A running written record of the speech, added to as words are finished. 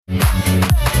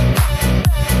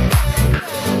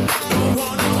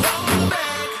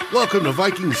welcome to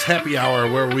Vikings Happy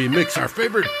Hour, where we mix our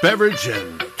favorite beverage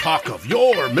and talk of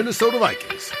your Minnesota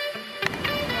Vikings.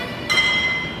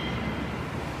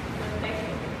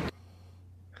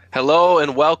 Hello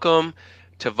and welcome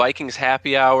to Vikings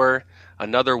Happy Hour.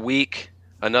 Another week,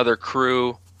 another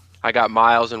crew. I got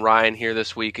Miles and Ryan here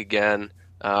this week again.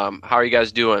 How are you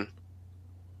guys doing?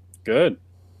 Good.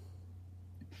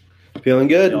 Feeling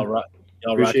good. Y'all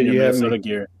rocking your Minnesota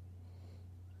gear.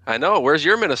 I know. Where's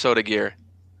your Minnesota gear?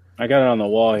 I got it on the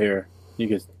wall here.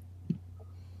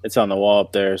 It's on the wall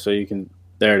up there, so you can.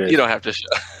 There it is. You don't have to show.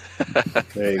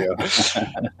 There you go.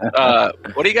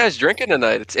 What are you guys drinking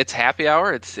tonight? It's happy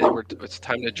hour. It's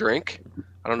time to drink.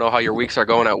 I don't know how your weeks are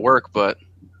going at work, but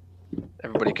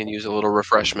everybody can use a little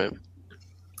refreshment.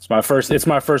 It's my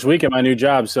first week at my new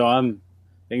job, so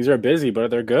things are busy,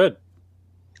 but they're good.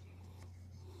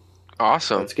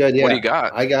 Awesome. That's good. Yeah. What do you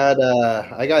got? I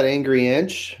got Angry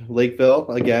Inch,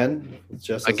 Lakeville again,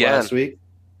 just as last week.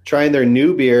 Trying their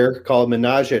new beer called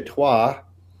Menage a Trois.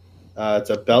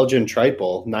 It's a Belgian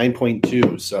triple,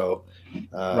 9.2. So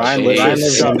Ryan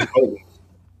lives on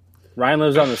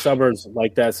the suburbs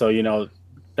like that, so you know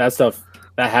that stuff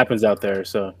that happens out there.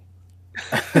 So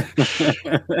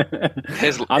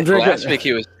last week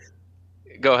he was.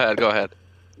 Go ahead.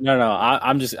 No.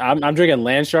 I'm drinking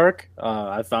Land Shark.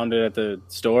 I found it at the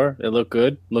store. It looked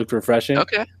good. Looked refreshing.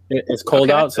 Okay. It's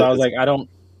cold out, so I was like,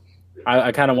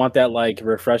 I kind of want that like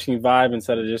refreshing vibe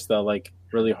instead of just the like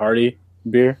really hearty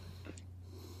beer.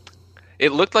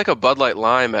 It looked like a Bud Light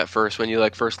Lime at first when you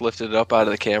like first lifted it up out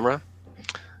of the camera.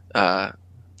 I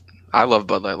love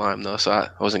Bud Light Lime though, so I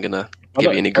wasn't gonna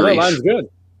give you any grief. Bud Light Lime's good.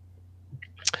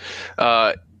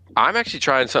 I'm actually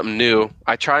trying something new.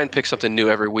 I try and pick something new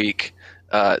every week.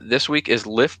 This week is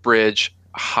Lift Bridge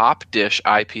Hop Dish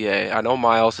IPA. I know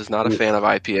Miles is not a fan of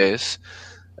IPAs,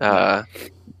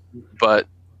 but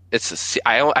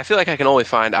I feel like I can only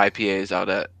find IPAs out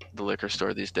at the liquor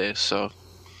store these days. So,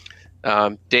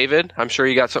 David, I'm sure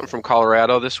you got something from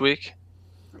Colorado this week.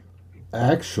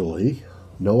 Actually,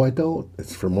 no, I don't.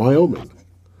 It's from Wyoming.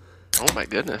 Oh my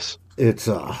goodness! It's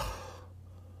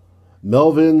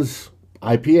Melvin's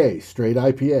IPA, straight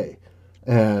IPA,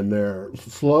 and their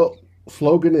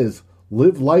slogan is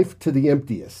 "Live life to the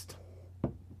emptiest."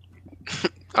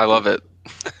 I love it.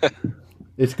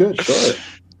 It's good. Sure.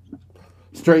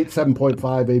 Straight 7.5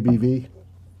 ABV.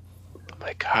 Oh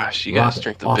my gosh, you guys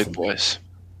drink the big boys.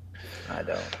 I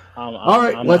don't. All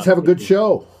right, let's have a good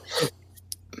show.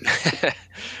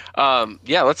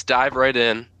 Yeah, let's dive right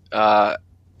in.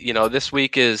 This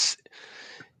week is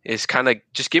kind of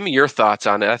just give me your thoughts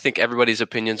on it. I think everybody's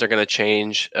opinions are going to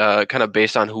change kind of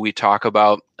based on who we talk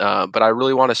about. But I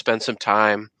really want to spend some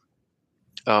time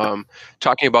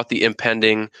talking about the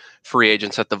impending free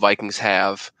agents that the Vikings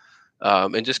have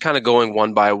and just kind of going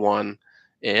one by one.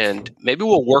 And maybe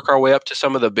we'll work our way up to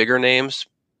some of the bigger names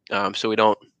so we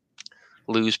don't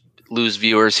lose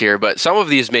viewers here. But some of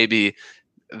these may be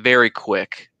very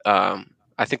quick.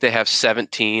 I think they have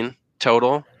 17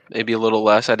 total. Maybe a little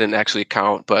less. I didn't actually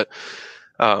count, but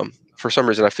for some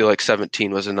reason I feel like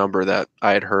 17 was a number that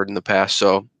I had heard in the past.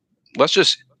 So let's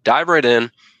just dive right in.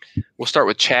 We'll start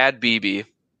with Chad Beebe.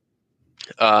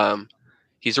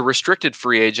 He's a restricted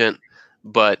free agent,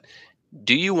 but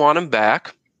do you want him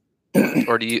back,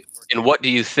 or what do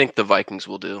you think the Vikings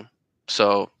will do?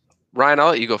 So Ryan, I'll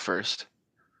let you go first.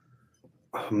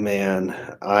 Oh, man,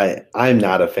 I'm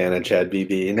not a fan of Chad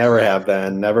Beebe. Never have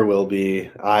been, never will be.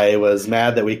 I was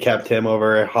mad that we kept him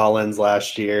over Hollins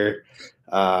last year.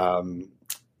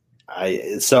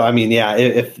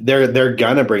 If they're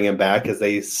gonna bring him back because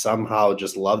they somehow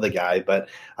just love the guy, but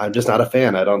I'm just not a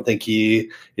fan. I don't think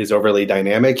he is overly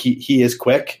dynamic. He is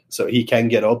quick, so he can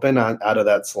get open out of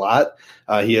that slot.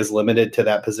 He is limited to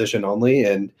that position only,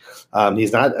 and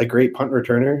he's not a great punt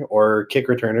returner or kick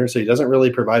returner, so he doesn't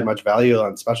really provide much value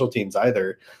on special teams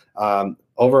either.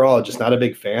 Overall, just not a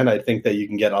big fan. I think that you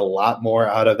can get a lot more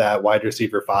out of that wide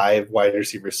receiver 5, wide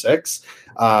receiver 6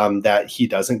 that he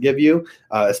doesn't give you,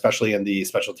 especially in the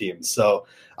special teams. So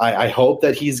I hope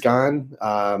that he's gone,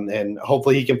 and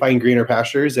hopefully he can find greener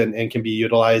pastures and can be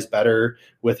utilized better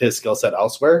with his skill set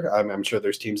elsewhere. I'm sure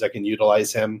there's teams that can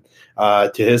utilize him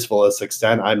to his fullest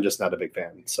extent. I'm just not a big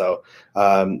fan. So,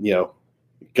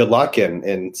 good luck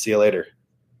and see you later.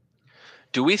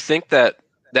 Do we think that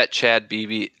Chad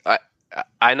Beebe,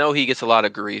 I know he gets a lot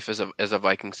of grief as a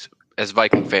Viking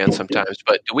fan sometimes,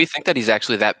 but do we think that he's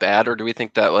actually that bad, or do we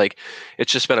think that like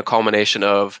it's just been a culmination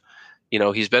of,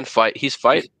 he's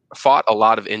fought a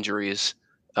lot of injuries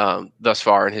thus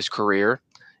far in his career,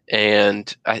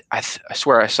 and I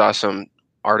swear I saw some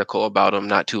article about him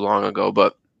not too long ago,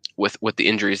 but with the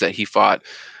injuries that he fought,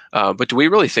 But do we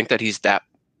really think that he's that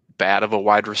bad of a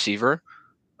wide receiver?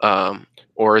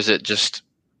 Or is it just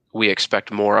we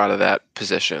expect more out of that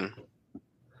position?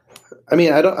 I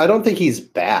mean, I don't think he's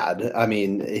bad. I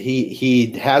mean,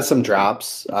 he has some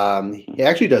drops. He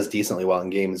actually does decently well in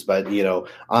games, but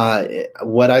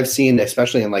what I've seen,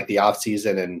 especially in like the off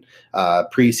season and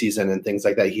preseason and things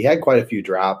like that, he had quite a few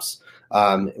drops.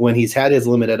 When he's had his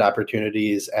limited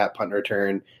opportunities at punt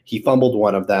return, he fumbled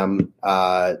one of them.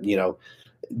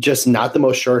 Just not the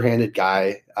most sure-handed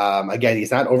guy. Again,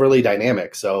 he's not overly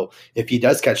dynamic. So if he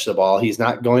does catch the ball, he's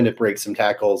not going to break some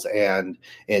tackles and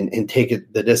take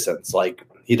it the distance. Like,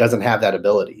 he doesn't have that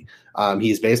ability.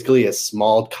 He's basically a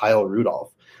small Kyle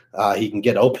Rudolph. He can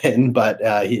get open, but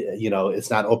it's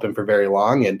not open for very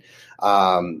long. And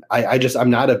I'm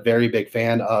not a very big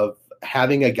fan of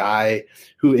having a guy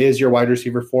who is your wide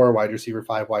receiver 4, wide receiver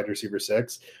 5, wide receiver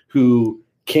 6, who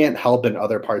can't help in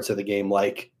other parts of the game,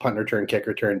 like punt return, kick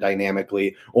return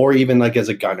dynamically, or even like as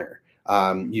a gunner.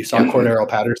 You saw Cordero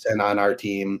Patterson on our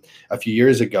team a few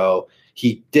years ago.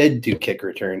 He did do kick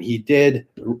return. He did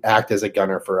act as a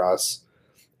gunner for us.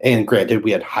 And granted, we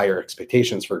had higher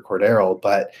expectations for Cordero,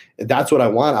 but that's what I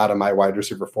want out of my wide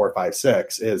receiver 4, 5,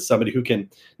 6 is somebody who can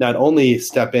not only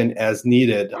step in as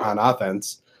needed on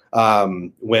offense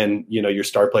when your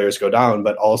star players go down,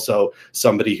 but also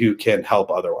somebody who can help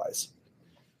otherwise.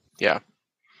 Yeah.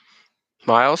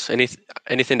 Miles,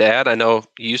 anything to add? I know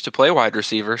you used to play wide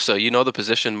receiver, so you know the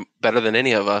position better than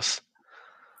any of us.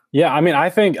 Yeah, I mean, I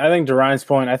think to Ryan's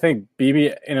point, I think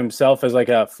BB in himself as like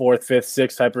a 4th, 5th,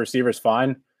 6th type of receiver is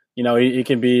fine. He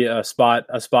can be a spot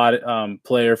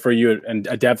player for you and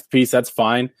a depth piece. That's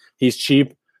fine. He's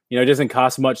cheap. It doesn't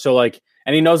cost much. So and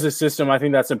he knows the system. I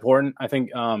think that's important. I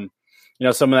think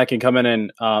someone that can come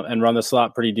in and run the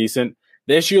slot pretty decent.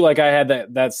 The issue, like I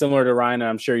had that similar to Ryan, and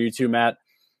I'm sure you too, Matt,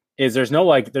 is there's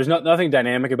nothing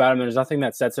dynamic about him. There's nothing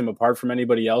that sets him apart from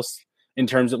anybody else in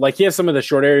terms of he has some of the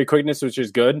short area quickness, which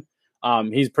is good.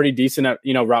 He's pretty decent at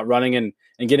route running and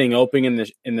getting open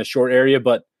in the short area,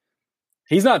 but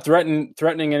he's not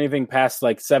threatening anything past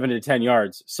 7 to 10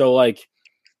 yards. So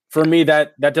for me,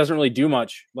 that doesn't really do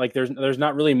much. There's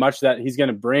not really much that he's going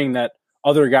to bring that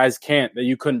other guys can't, that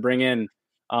you couldn't bring in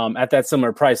at that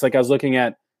similar price. I was looking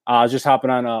at. Just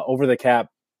hopping on Over the Cap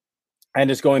and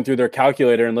just going through their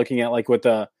calculator and looking at what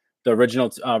the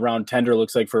original round tender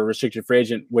looks like for a restricted free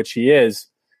agent, which he is.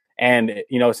 And,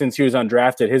 since he was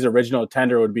undrafted, his original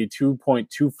tender would be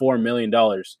 $2.24 million.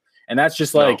 And that's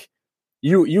just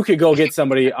you could go get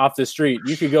somebody off the street.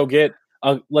 You could go get,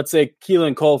 let's say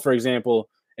Keelan Cole, for example,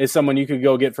 is someone you could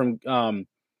go get from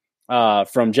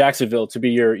Jacksonville to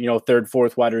be your, 3rd,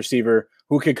 4th wide receiver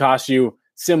who could cost you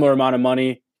similar amount of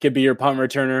money, could be your punt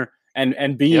returner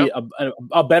and be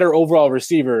a better overall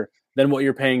receiver than what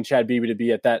you're paying Chad Beebe to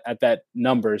be at that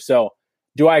number. So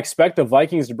do I expect the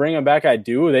Vikings to bring him back? I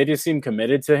do. They just seem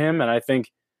committed to him. And I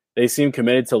think they seem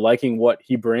committed to liking what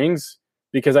he brings,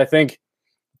 because I think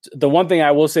the one thing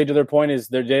I will say to their point is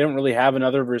they don't really have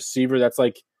another receiver that's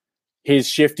his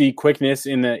shifty quickness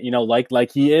in the,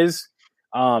 like he is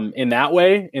in that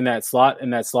way, in that slot.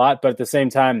 But at the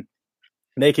same time,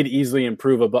 they could easily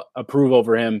improve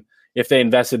over him if they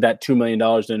invested that $2 million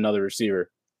in another receiver.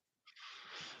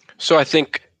 So I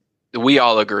think we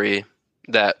all agree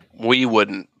that we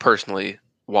wouldn't personally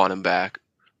want him back,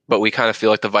 but we kind of feel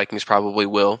like the Vikings probably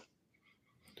will.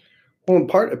 Well,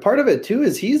 part of it too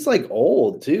is he's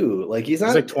old too. He's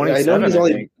not 27. I know he's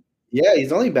only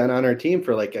he's only been on our team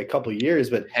for a couple years,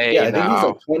 but I think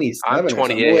he's 27. I'm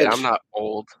 28. I'm not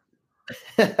old.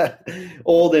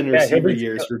 Old in receiver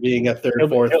years for being a 3rd,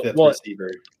 4th, 5th receiver.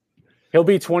 He'll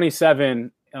be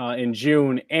 27 in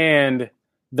June, and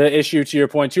the issue, to your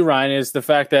point too, Ryan, is the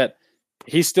fact that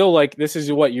he's still this is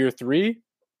year 3,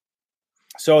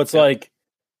 so it's I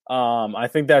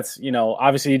think that's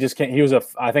obviously he just can't. He was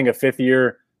I think a 5th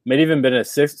year, maybe even been a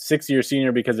 6th year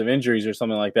senior because of injuries or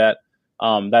something like that.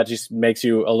 That just makes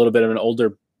you a little bit of an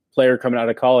older player coming out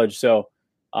of college. So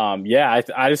I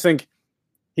just think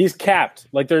he's capped.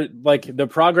 The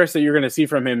progress that you're going to see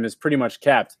from him is pretty much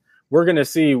capped. We're going to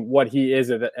see what he is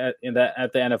at the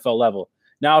NFL level.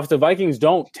 Now, if the Vikings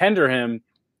don't tender him,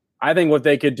 I think what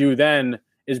they could do then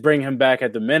is bring him back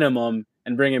at the minimum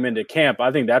and bring him into camp.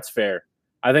 I think that's fair.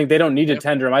 I think they don't need to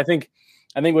tender him. I think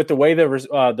with the way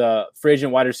the free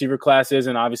agent wide receiver class is,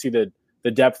 and obviously the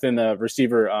depth in the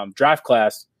receiver draft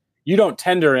class, you don't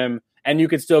tender him, and you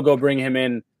could still go bring him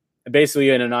in basically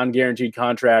in a non-guaranteed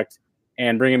contract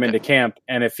and bring him into camp.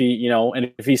 And if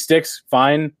he sticks,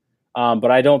 fine.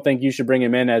 But I don't think you should bring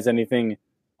him in as anything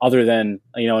other than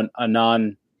a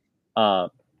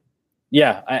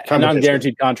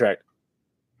non-guaranteed contract.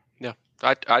 Yeah,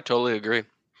 I totally agree.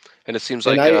 And it seems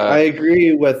And like I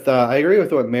agree with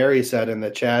what Mary said in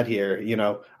the chat here. You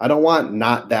know, I don't want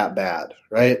not that bad,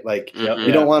 right? Like mhm.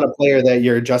 you don't want a player that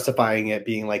you're justifying it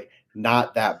being like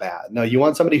not that bad. No, you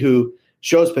want somebody who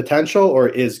shows potential or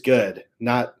is good,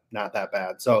 not that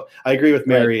bad. So I agree with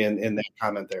Mary in that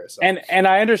comment there. So and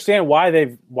I understand why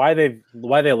they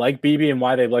like BB and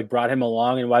why they've like brought him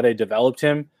along and why they developed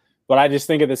him. But I just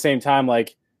think at the same time,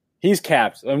 like he's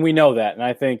capped and we know that. And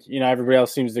I think, everybody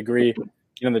else seems to agree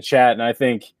in the chat. And I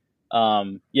think,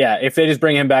 if they just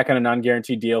bring him back on a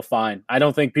non-guaranteed deal, fine. I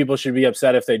don't think people should be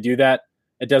upset if they do that.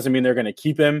 It doesn't mean they're going to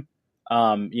keep him.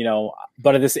 But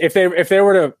if they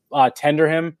were to tender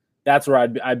him, that's where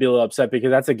I'd be a little upset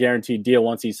because that's a guaranteed deal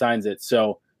once he signs it.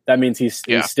 So that means he's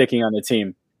sticking on the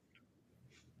team.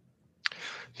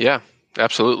 Yeah,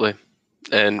 absolutely.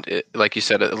 And like you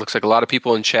said, it looks like a lot of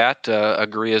people in chat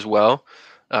agree as well.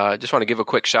 Just want to give a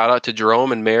quick shout out to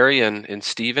Jerome and Mary and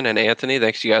Steven and Anthony.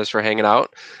 Thanks you guys for hanging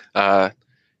out.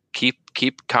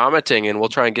 Keep commenting and we'll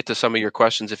try and get to some of your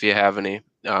questions if you have any.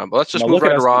 But let's just move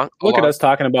right along. Look at us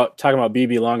talking about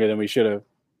BB longer than we should have.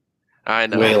 I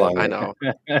know. Way longer. I know.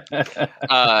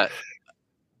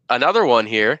 Another one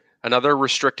here, another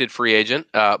restricted free agent,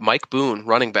 Mike Boone,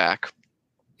 running back.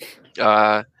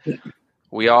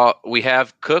 We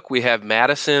have Cook, we have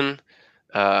Madison.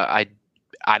 I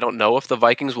don't know if the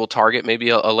Vikings will target maybe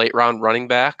a late round running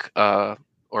back or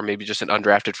maybe just an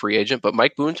undrafted free agent, but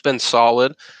Mike Boone's been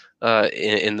solid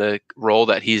in the role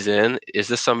that he's in. Is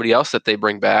this somebody else that they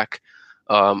bring back?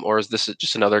 Or is this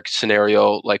just another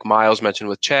scenario like Miles mentioned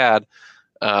with Chad?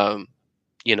 Don't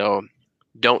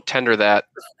tender that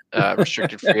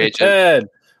restricted free agent. Ted.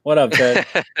 What up, Ted?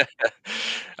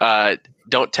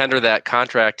 Don't tender that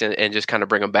contract and just kind of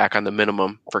bring him back on the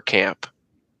minimum for camp.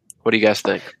 What do you guys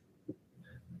think?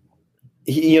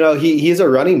 He's a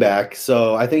running back,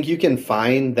 so I think you can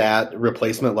find that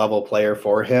replacement level player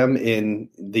for him in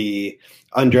the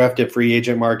undrafted free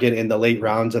agent market in the late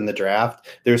rounds in the draft.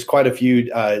 There's quite a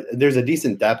few. There's a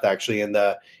decent depth actually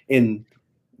in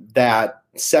that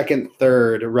second,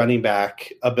 third running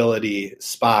back ability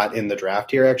spot in the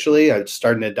draft here. Actually, I'm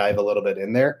starting to dive a little bit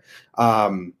in there.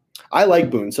 I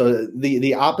like Boone. So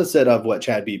the opposite of what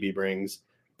Chad Beebe brings,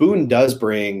 Boone does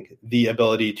bring the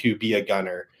ability to be a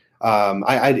gunner.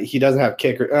 He doesn't have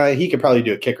kicker. He could probably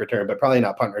do a kick return, but probably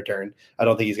not punt return. I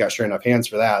don't think he's got sure enough hands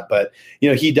for that. But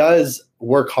he does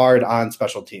work hard on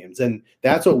special teams, and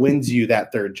that's what wins you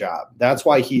that third job. That's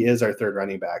why he is our third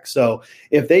running back. So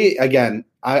if they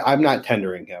I'm not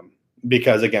tendering him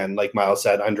because again, like Miles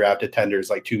said, undrafted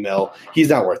tenders like $2 million. He's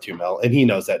not worth $2 million, and he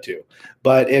knows that too.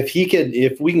 But if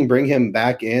we can bring him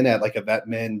back in at like a vet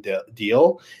min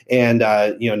deal and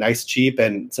nice cheap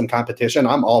and some competition,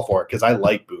 I'm all for it because I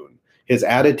like Boone. His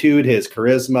attitude, his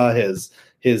charisma,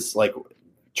 his like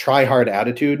try hard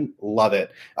attitude, love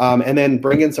it. And then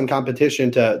bring in some competition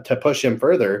to push him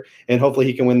further, and hopefully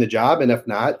he can win the job. And if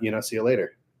not, see you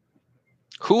later.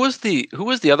 Who was the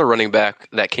other running back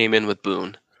that came in with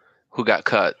Boone, who got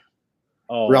cut?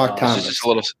 Oh, Rock Thomas. Just a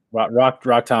little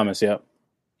Rock Thomas. Yep.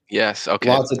 Yes. Okay.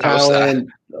 Lots of talent,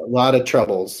 a lot of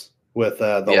troubles with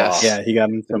the law. Yeah, he got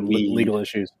in some legal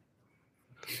issues.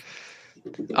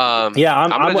 I'm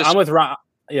with Ryan.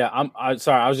 Yeah, I'm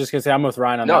sorry. I was just gonna say I'm with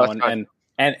Ryan on that one, fine.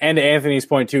 and to Anthony's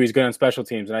point too. He's good on special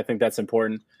teams, and I think that's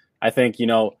important. I think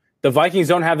the Vikings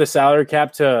don't have the salary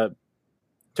cap to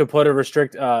put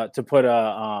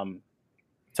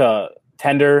to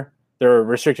tender their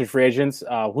restricted free agents.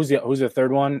 Who's the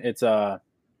third one? It's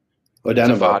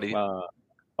Odenigbo.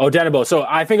 Odenigbo. So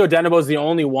I think Odenigbo is the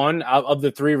only one of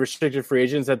the three restricted free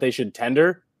agents that they should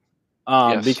tender.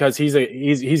 Yes. Because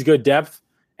he's good depth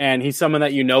and he's someone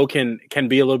that can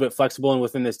be a little bit flexible and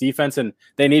within this defense, and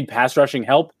they need pass rushing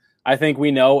help. I think we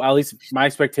know, at least my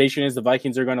expectation is the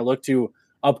Vikings are going to look to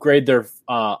upgrade their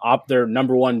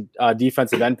number one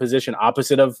defensive end position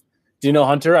opposite of Danielle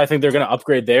Hunter. I think they're going to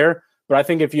upgrade there, but I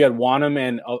think if you had Wanham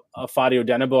and Fadi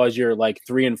Odenigbo as your like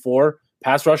 3 and 4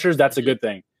 pass rushers, that's a good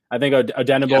thing. I think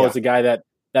Odenigbo is a guy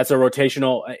that's a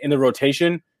rotational in the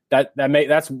rotation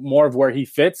that's more of where he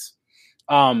fits.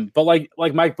 But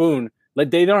like Mike Boone,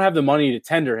 they don't have the money to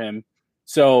tender him,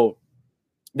 so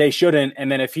they shouldn't.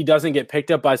 And then if he doesn't get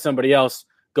picked up by somebody else,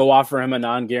 go offer him a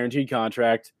non-guaranteed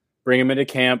contract, bring him into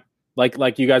camp,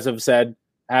 like you guys have said,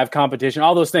 have competition,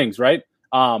 all those things, right?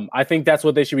 I think that's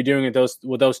what they should be doing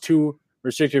with those two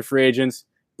restricted free agents.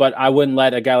 But I wouldn't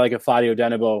let a guy like a Fadi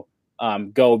Odenigbo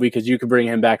go because you could bring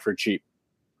him back for cheap.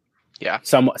 Yeah,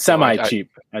 semi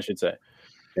cheap, I should say.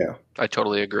 Yeah, I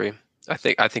totally agree. I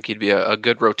think he'd be a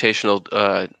good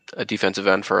rotational defensive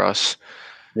end for us.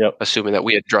 Yep. assuming that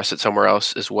we address it somewhere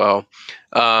else as well.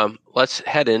 Let's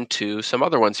head into some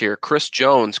other ones here. Chris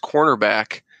Jones,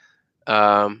 cornerback.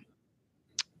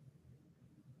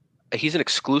 He's an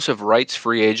exclusive rights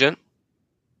free agent.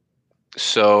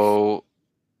 So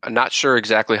I'm not sure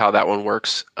exactly how that one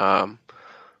works.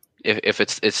 If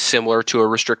it's similar to a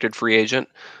restricted free agent,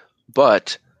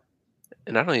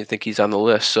 and I don't even think he's on the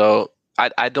list. So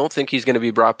I don't think he's going to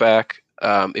be brought back.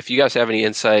 If you guys have any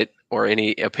insight or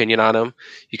any opinion on him,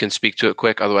 you can speak to it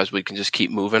quick. Otherwise, we can just keep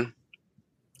moving.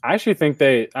 I actually think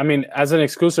as an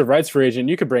exclusive rights free agent,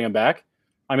 you could bring him back.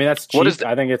 I mean, that's cheap.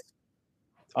 I think it's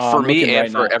for me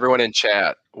and for everyone in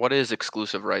chat. What is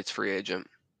exclusive rights free agent?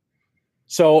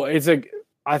 So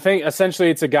I think essentially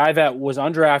it's a guy that was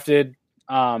undrafted,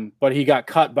 but he got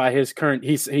cut by his current.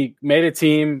 He made a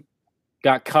team,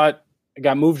 got cut,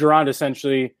 got moved around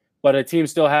essentially, but a team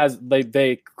still has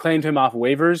they claimed him off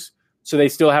waivers, so they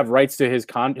still have rights to his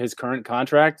current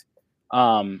contract.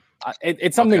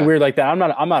 It's something weird like that. I'm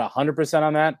not 100%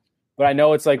 on that, but I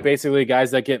know it's like basically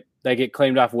guys that get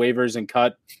claimed off waivers and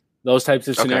cut, those types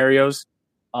of scenarios.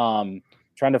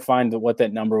 Trying to find what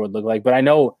that number would look like, but I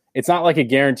know it's not like a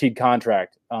guaranteed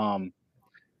contract. And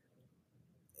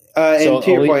to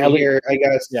your point here, I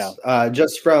guess,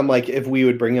 just from like if we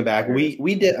would bring him back,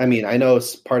 we did. I mean, I know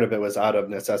part of it was out of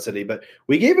necessity, but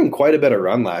we gave him quite a bit of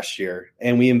run last year,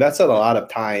 and we invested a lot of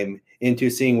time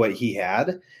into seeing what he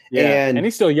had. Yeah, and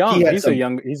he's still young. He's a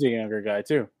younger guy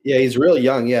too. Yeah, he's really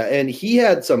young. Yeah, and he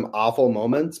had some awful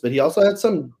moments, but he also had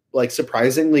some like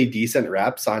surprisingly decent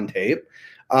reps on tape.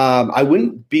 I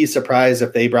wouldn't be surprised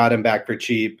if they brought him back for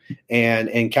cheap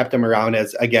and kept him around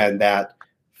as, again, that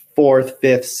 4th,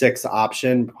 5th, 6th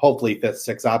option, hopefully 5th,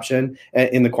 6th option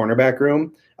in the cornerback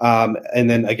room. And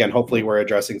then, again, hopefully we're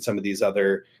addressing some of these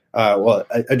other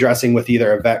addressing with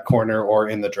either a vet corner or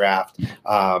in the draft,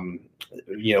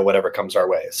 whatever comes our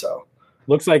way. So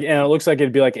looks like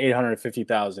it'd be like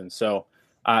 850,000. So,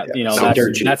 that's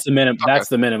the minimum. Okay. That's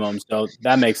the minimum. So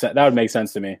that would make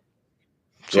sense to me.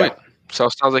 Sweet. Yeah. So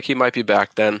it sounds like he might be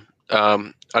back then.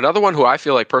 Another one who I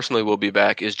feel like personally will be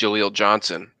back is Jaleel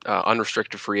Johnson,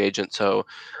 unrestricted free agent. So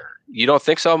you don't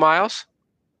think so, Miles?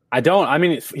 I don't. I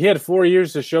mean, he had 4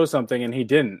 years to show something and he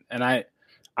didn't. And I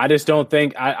just don't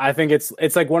think. I think it's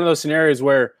like one of those scenarios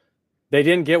where they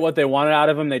didn't get what they wanted out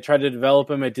of him. They tried to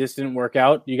develop him. It just didn't work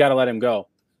out. You got to let him go.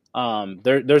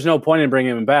 There's no point in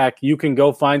bringing him back. You can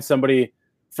go find somebody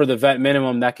for the vet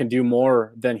minimum that can do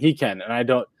more than he can. And I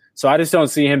don't. So I just don't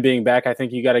see him being back. I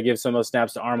think you got to give some of those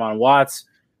snaps to Armon Watts.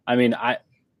 I mean,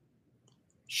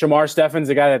 Shamar Stephen's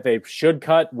a guy that they should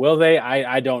cut. Will they?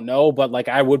 I don't know, but like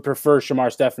I would prefer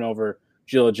Shamar Stephen over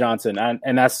Jaleel Johnson,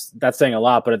 and that's saying a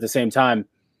lot. But at the same time,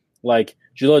 like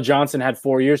Jaleel Johnson had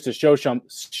 4 years to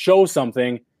show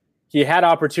something. He had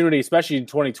opportunity, especially in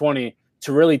 2020,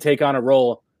 to really take on a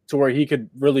role to where he could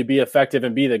really be effective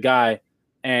and be the guy,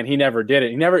 and he never did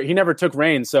it. He never took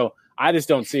reins. So I just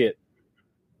don't see it.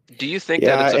 Do you think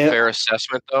that it's a fair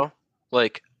assessment, though?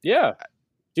 Like, yeah,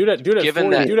 dude had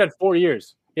 4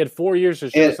 years. He had 4 years to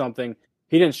show something.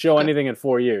 He didn't show anything in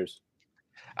 4 years.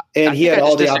 And he had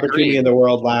all the opportunity in the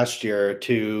world last year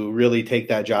to really take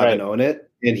that job and own it,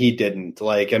 and he didn't.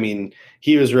 Like, I mean,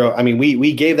 he was real. I mean,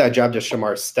 we gave that job to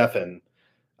Shamar Stephen,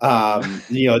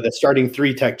 the starting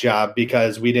 3-tech job,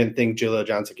 because we didn't think Jaleel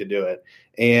Johnson could do it.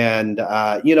 And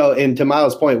and to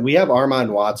Miles' point, we have Armon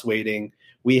Watts waiting.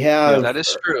 We have that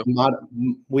is true.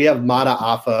 We have Mata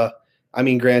Afa. I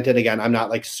mean, granted, again, I'm not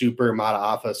like super Mata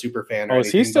Afa super fan.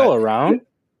 Is he still around?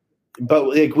 But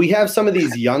like we have some of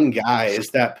these young guys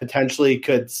that potentially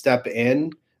could step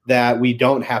in that we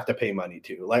don't have to pay money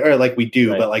to, like we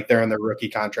do, but like they're on their rookie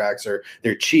contracts or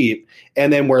they're cheap,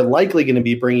 and then we're likely going to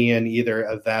be bringing in either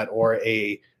a vet or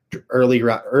a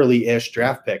early-ish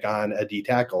draft pick on a D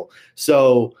tackle.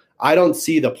 So I don't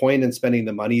see the point in spending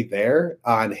the money there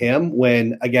on him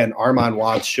when, again, Armon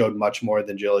Watts showed much more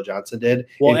than Jaleel Johnson did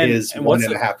in his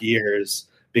 1.5 years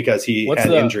because he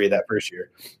had injury that first year.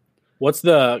 What's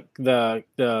the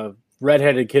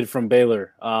redheaded kid from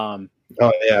Baylor? Oh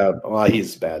yeah, well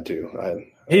he's bad too.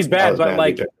 He's bad,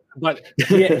 but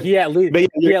he at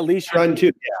least run too.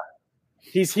 Yeah,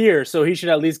 he's here, so he should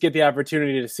at least get the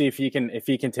opportunity to see if he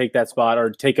can take that spot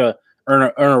or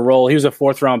earn a role. He was a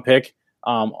 4th round pick.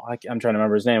 I'm trying to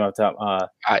remember his name up top.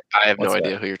 I have no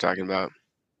idea who you're talking about.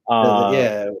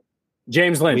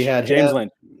 James Lynch. James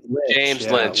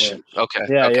Lynch. Okay.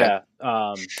 Yeah, okay.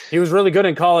 yeah. He was really good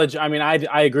in college. I mean,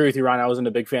 I agree with you, Ron. I wasn't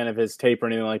a big fan of his tape or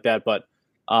anything like that, but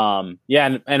and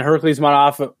Hercules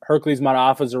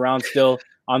Mata is around still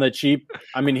on the cheap.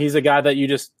 I mean, he's a guy that you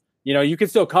just you can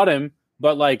still cut him,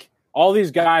 but like all these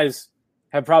guys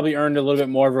have probably earned a little bit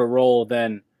more of a role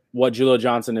than what Julio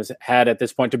Johnson has had at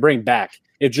this point to bring back.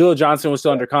 If Julio Johnson was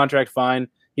still under contract, fine.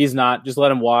 He's not. Just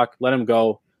let him walk. Let him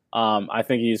go. I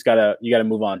think you got to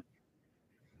move on.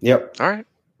 Yep. All right.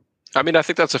 I mean, I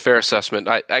think that's a fair assessment.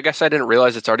 I guess I didn't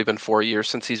realize it's already been 4 years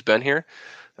since he's been here.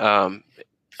 I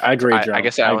agree, Jerome. I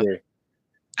guess I agree.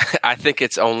 I think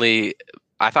it's only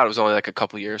 – I thought it was only like a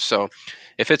couple years. So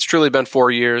if it's truly been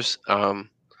 4 years,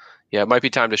 it might be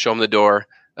time to show him the door.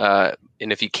 And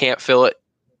if he can't fill it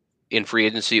in free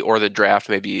agency or the draft,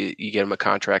 maybe you get him a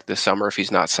contract this summer if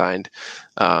he's not signed,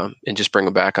 and just bring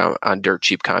him back on dirt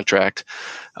cheap contract.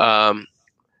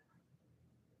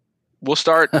 We'll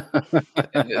start.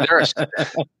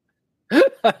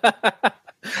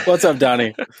 What's up,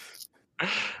 Donnie?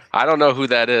 I don't know who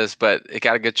that is, but it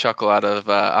got a good chuckle out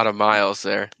of Miles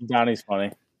there. Donnie's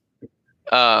funny.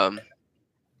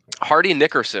 Hardy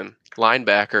Nickerson,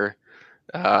 linebacker,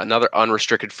 another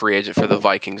unrestricted free agent for the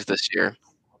Vikings this year.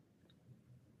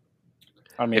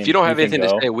 I mean, if you don't have anything to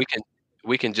say, we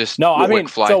can just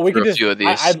fly through a few of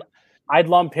these. I'd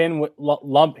lump him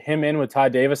in with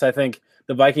Todd Davis. I think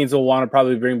the Vikings will want to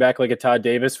probably bring back like a Todd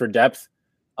Davis for depth,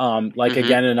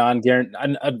 again a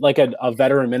non-guarantee, like a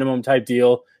veteran minimum type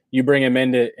deal. You bring him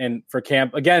in for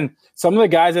camp again. Some of the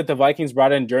guys that the Vikings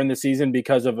brought in during the season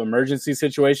because of emergency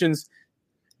situations.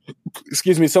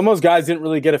 Excuse me. Some of those guys didn't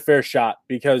really get a fair shot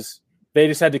because they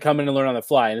just had to come in and learn on the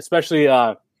fly, and especially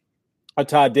a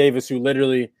Todd Davis who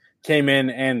literally came in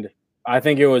and I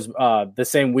think it was the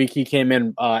same week he came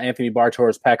in, Anthony Barr tore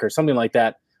his Packers, something like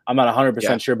that. I'm not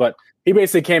 100% sure, but he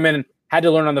basically came in, had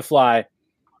to learn on the fly.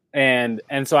 And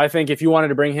so I think if you wanted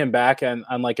to bring him back on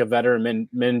like a veteran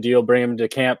min deal, bring him to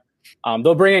camp,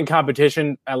 they'll bring in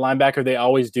competition at linebacker. They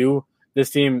always do. This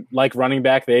team, like running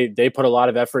back, they put a lot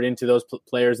of effort into those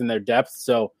players in their depth.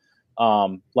 So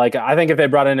I think if they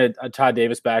brought in a Todd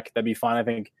Davis back, that'd be fine. I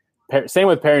think same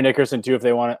with Perry Nickerson too. If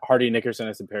they want Hardy Nickerson,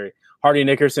 I said Perry. Hardy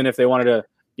Nickerson, if they wanted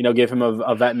to, give him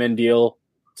a vet min deal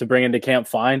to bring into camp,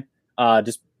 fine.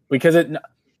 Just because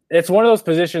it's one of those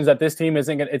positions that this team it's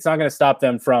not going to stop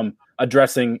them from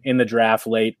addressing in the draft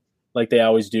late, like they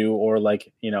always do, or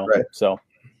like right. So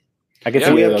I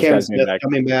guess we have Cam Smith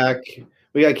coming back.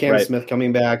 We got Cam Smith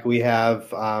coming back. We have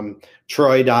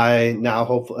Troy Dye now,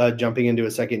 hopefully jumping into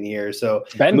a second year. So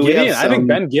Ben Gideon, I think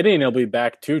Ben Gideon will be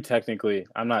back too. Technically,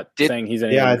 I'm not saying he's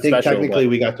anything. Yeah, I think special, technically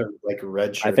we got to like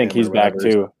red shirt. I think he's back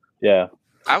too. Yeah.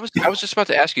 I was just about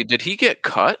to ask you, did he get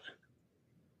cut?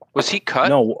 Was he cut?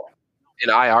 No. An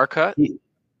IR cut?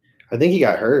 I think he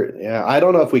got hurt. Yeah, I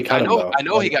don't know if we cut him though. I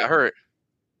know he got hurt.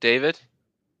 David?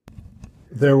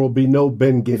 There will be no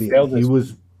Ben Gideon. He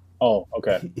was. Oh,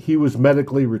 okay. He was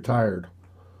medically retired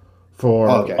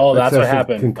for. That's what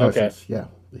happened. Concussions. Okay. Yeah,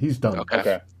 he's done.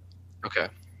 Okay.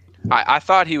 I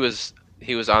thought he was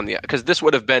on the because this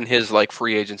would have been his like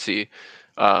free agency,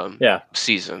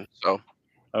 season. So.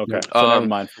 Okay. So never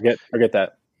mind. Forget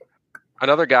that.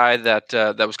 Another guy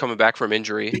that was coming back from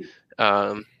injury,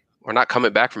 or not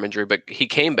coming back from injury, but he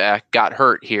came back, got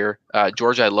hurt here.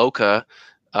 George Iloka,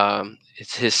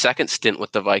 it's his second stint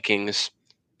with the Vikings.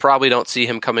 Probably don't see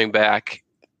him coming back.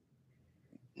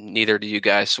 Neither do you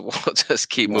guys. So we'll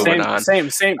just keep moving on. Same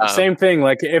thing.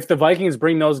 Like if the Vikings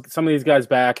bring some of these guys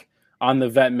back on the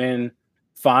vet min,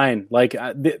 fine. Like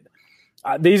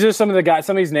these are some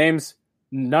of these names.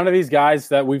 None of these guys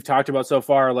that we've talked about so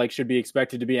far like should be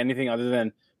expected to be anything other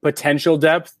than potential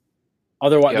depth.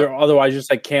 Otherwise, they're otherwise just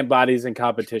like camp bodies in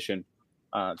competition.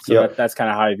 That's kind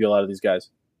of how I feel out of these guys.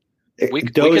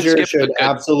 Dozier should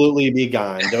absolutely be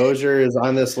gone. Dozier is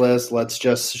on this list. Let's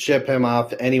just ship him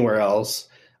off anywhere else.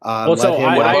 I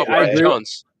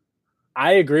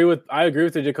agree with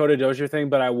the Dakota Dozier thing,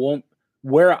 but I won't.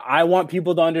 Where I want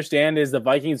people to understand is the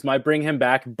Vikings might bring him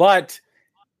back, but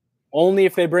only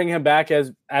if they bring him back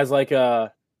as like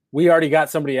we already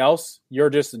got somebody else. You're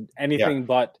just anything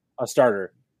but a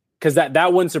starter, because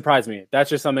that wouldn't surprise me. That's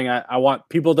just something I want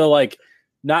people to like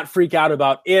not freak out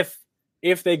about.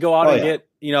 If they go out and get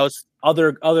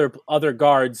other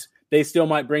guards, they still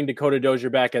might bring Dakota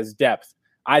Dozier back as depth.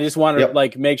 I just want to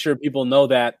like make sure people know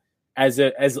that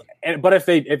but if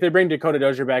they bring Dakota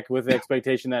Dozier back with the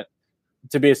expectation that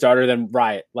to be a starter, then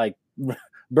riot, like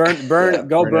burn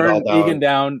Egan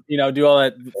down, do all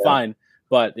that, fine.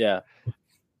 But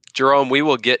Jerome, we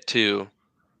will get to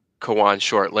Kawan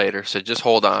Short later, so just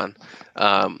hold on.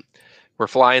 We're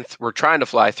trying to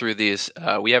fly through these.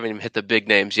 We haven't even hit the big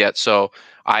names yet, so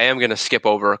I am going to skip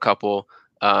over a couple.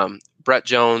 Brett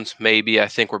Jones, maybe. I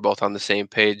think we're both on the same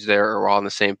page there, or we're all on the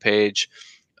same page.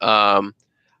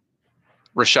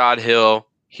 Rashad Hill,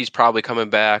 he's probably coming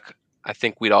back. I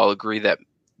think we'd all agree that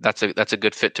that's a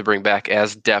good fit to bring back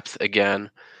as depth again.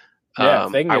 Yeah,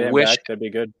 if they can get him back, that'd be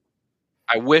good.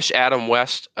 I wish Adam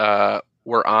West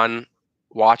were on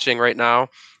watching right now,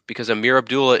 because Amir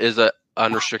Abdullah is a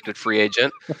unrestricted free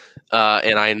agent,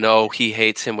 and I know he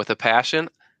hates him with a passion.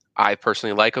 I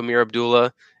personally like Amir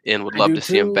Abdullah and would love to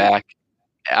see him back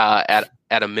at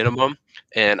a minimum.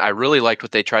 And I really liked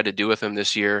what they tried to do with him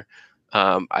this year.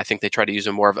 I think they tried to use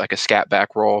him more of like a scat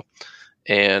back role,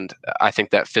 and I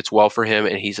think that fits well for him.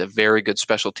 And he's a very good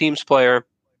special teams player.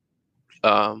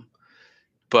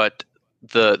 But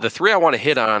the three I want to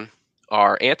hit on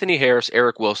are Anthony Harris,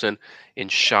 Eric Wilson,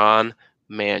 and Sean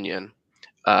Mannion.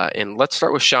 And let's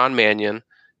start with Sean Mannion,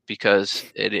 because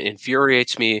it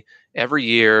infuriates me every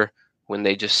year when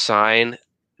they just sign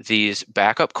these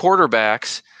backup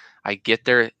quarterbacks. I get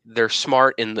they're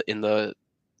smart in the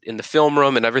film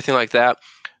room and everything like that,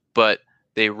 but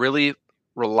they really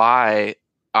rely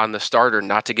on the starter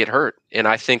not to get hurt. And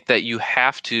I think that you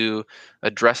have to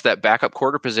address that backup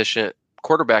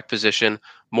quarterback position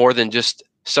more than just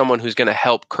someone who's going to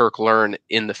help Kirk learn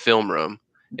in the film room,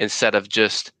 instead of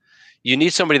just, you need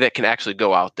somebody that can actually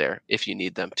go out there if you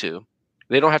need them to.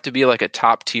 They don't have to be like a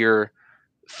top tier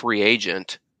free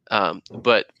agent.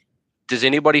 But does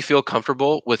anybody feel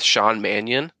comfortable with Sean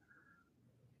Mannion?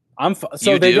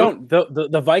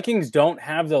 The Vikings don't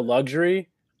have the luxury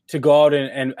to go out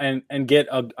and get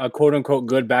a quote unquote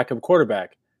good backup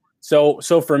quarterback. So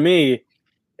for me,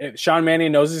 if Sean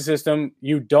Mannion knows the system,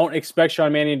 you don't expect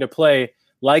Sean Mannion to play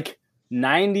like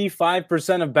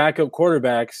 95% of backup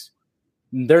quarterbacks.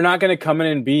 They're not going to come in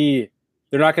and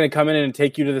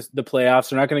take you to the playoffs.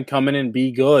 They're not going to come in and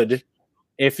be good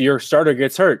if your starter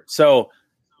gets hurt. So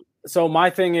my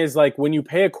thing is, like, when you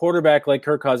pay a quarterback like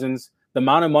Kirk Cousins, the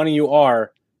amount of money you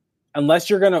are, unless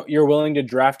you're willing to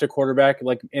draft a quarterback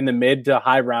like in the mid to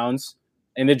high rounds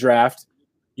in the draft,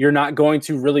 you're not going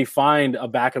to really find a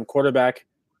backup quarterback,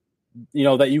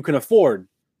 that you can afford.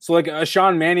 So like a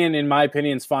Sean Mannion, in my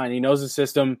opinion, is fine. He knows the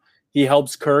system. He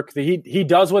helps Kirk. He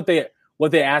does what they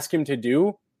ask him to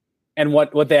do and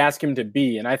what they ask him to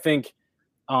be. And I think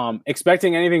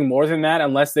expecting anything more than that,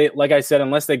 unless they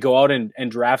go out and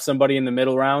draft somebody in the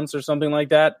middle rounds or something like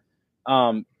that,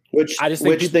 which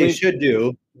they should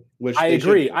do. I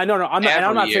agree. I'm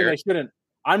not saying they shouldn't.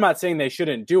 I'm not saying they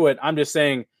shouldn't do it. I'm just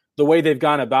saying the way they've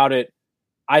gone about it,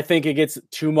 I think it gets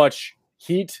too much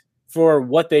heat for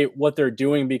what they're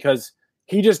doing, because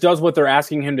he just does what they're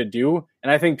asking him to do.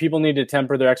 And I think people need to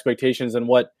temper their expectations and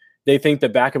what they think the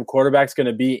backup quarterback's going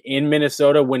to be in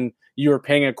Minnesota when you are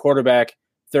paying a quarterback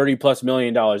 $30+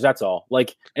 million. That's all.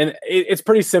 And it's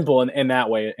pretty simple in that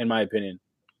way, in my opinion.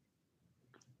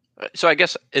 So I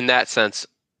guess in that sense,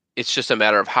 it's just a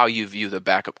matter of how you view the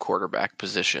backup quarterback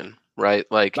position, right?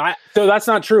 So that's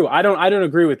not true. I don't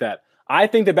agree with that. I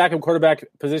think the backup quarterback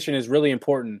position is really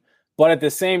important, but at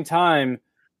the same time,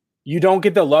 you don't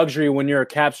get the luxury when you're a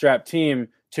cap-strapped team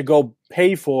to go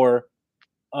pay for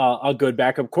a good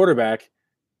backup quarterback.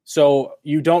 So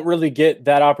you don't really get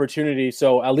that opportunity.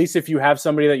 So at least if you have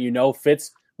somebody that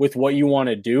fits with what you want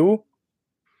to do,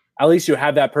 at least you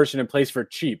have that person in place for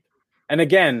cheap. And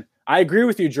again, I agree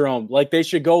with you, Jerome. They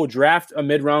should go draft a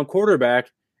mid-round quarterback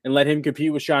and let him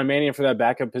compete with Sean Mannion for that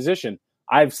backup position.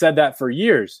 I've said that for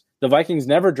years. The Vikings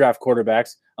never draft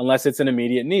quarterbacks unless it's an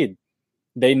immediate need.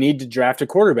 They need to draft a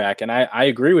quarterback, and I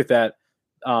agree with that.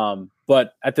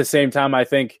 But at the same time, I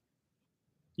think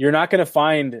you're not going to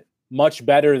find much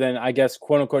better than, I guess,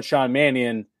 quote-unquote Sean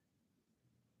Mannion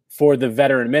for the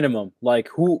veteran minimum.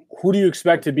 Who do you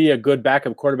expect to be a good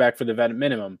backup quarterback for the veteran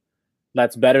minimum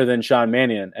that's better than Sean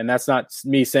Mannion? And that's not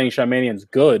me saying Sean Mannion's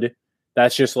good.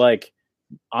 That's just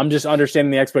I'm just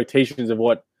understanding the expectations of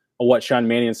what Sean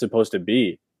Mannion's supposed to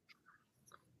be.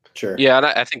 Sure. Yeah, and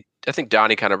I think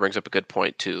Donnie kind of brings up a good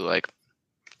point too.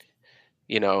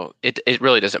 It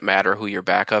really doesn't matter who your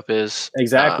backup is.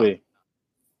 Exactly.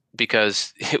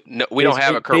 Because we don't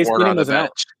have a Kurt Warner on the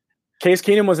bench. Case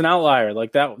Keenum was an outlier.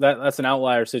 That's an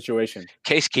outlier situation.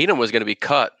 Case Keenum was going to be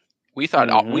cut. We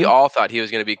thought we all thought he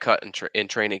was going to be cut in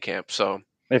training camp. So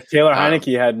if Taylor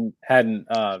Heineke hadn't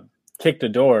kicked the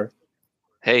door,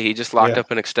 hey, he just locked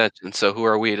up an extension. So who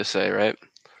are we to say, right?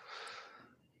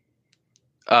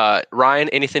 Ryan,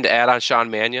 anything to add on Sean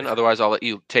Mannion? Otherwise, I'll let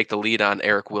you take the lead on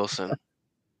Eric Wilson.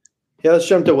 Yeah, let's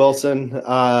jump to Wilson.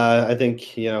 I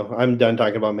think I'm done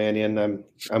talking about Mannion.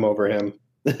 I'm over him.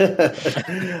 Yeah,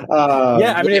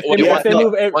 I mean,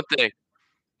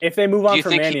 if they move on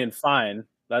from Mannion, fine.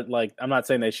 I'm not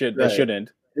saying they should. Right. They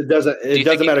shouldn't. It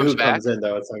doesn't matter who comes in,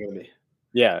 though. It's not going to be.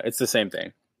 Yeah, it's the same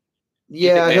thing.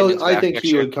 Yeah, I think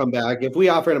he would come back if we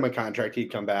offered him a contract.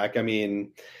 He'd come back. I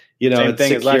mean, it's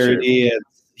security.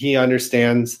 he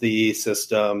understands the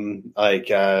system. Like,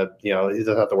 he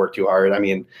doesn't have to work too hard. I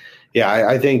mean, yeah,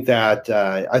 I think that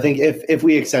I think if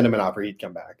we extend him an offer, he'd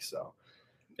come back. So,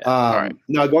 All right.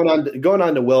 now going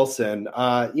on to Wilson,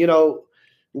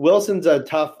 Wilson's a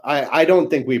tough. I don't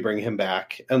think we bring him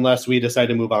back unless we decide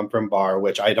to move on from Barr,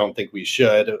 which I don't think we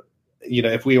should.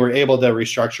 If we were able to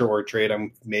restructure or trade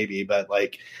him, maybe, but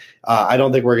I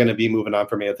don't think we're going to be moving on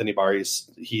from Anthony Barr.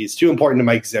 He's too important to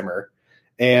Mike Zimmer.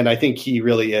 And I think he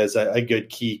really is a good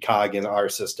key cog in our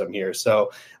system here.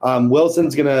 So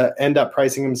Wilson's going to end up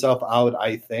pricing himself out,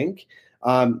 I think.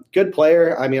 Good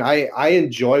player. I mean, I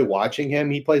enjoy watching him.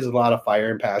 He plays with a lot of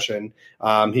fire and passion.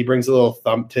 He brings a little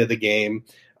thump to the game.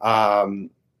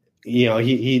 He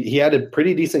had a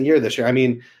pretty decent year this year. I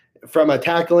mean, from a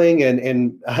tackling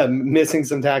and missing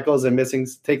some tackles and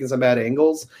taking some bad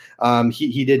angles,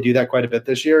 he did do that quite a bit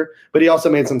this year. But he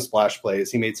also made some splash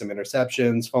plays. He made some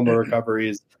interceptions, fumble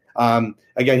recoveries.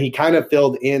 Again, he kind of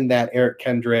filled in that Eric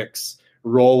Kendricks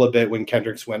role a bit when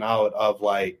Kendricks went out of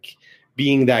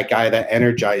being that guy that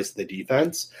energized the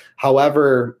defense.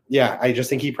 However, yeah, I just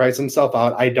think he priced himself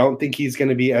out. I don't think he's going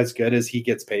to be as good as he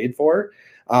gets paid for.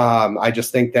 I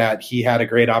just think that he had a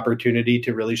great opportunity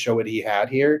to really show what he had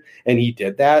here, and he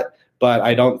did that. But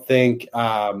I don't think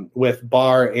with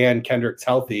Barr and Kendricks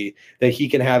healthy that he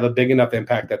can have a big enough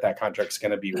impact that contract's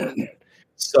going to be worth it.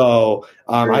 So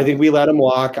I think we let him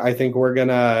walk. I think we're going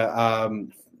to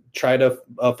try to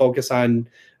focus on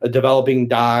developing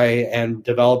Dye and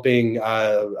developing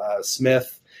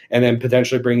Smith, and then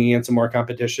potentially bringing in some more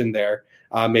competition there.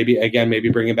 Maybe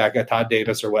bringing back a Todd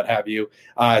Davis or what have you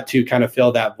to kind of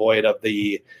fill that void of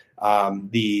the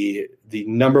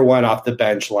number one off the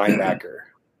bench linebacker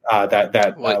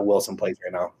that Wilson plays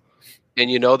right now.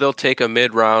 And they'll take a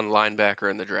mid-round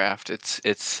linebacker in the draft.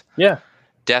 It's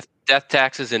death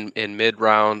taxes in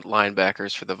mid-round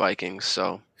linebackers for the Vikings.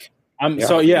 So I'm with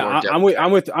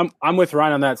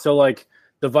Ryan on that. So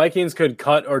the Vikings could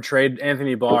cut or trade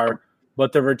Anthony Barr,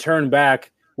 but the return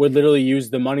back would literally use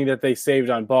the money that they saved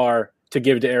on Barr to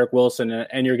give to Eric Wilson,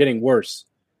 and you're getting worse.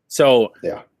 So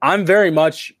I'm very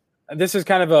much – this is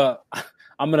kind of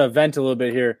I'm going to vent a little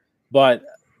bit here, but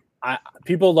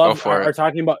people are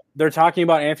talking about – they're talking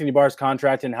about Anthony Barr's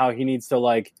contract and how he needs to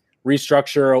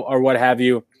restructure or what have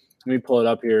you. Let me pull it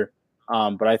up here.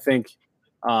 But I think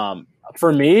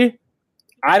for me,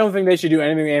 I don't think they should do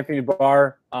anything with Anthony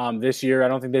Barr this year. I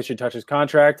don't think they should touch his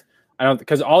contract.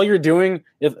 Because all you're doing,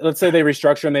 if let's say they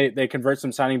restructure and they convert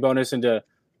some signing bonus into,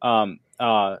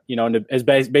 into his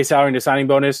base salary into signing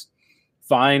bonus,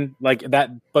 fine, that.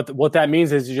 But what that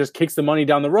means is he just kicks the money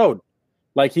down the road.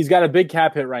 He's got a big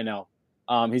cap hit right now.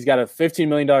 He's got a $15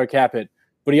 million cap hit,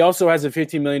 but he also has a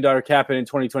 $15 million cap hit in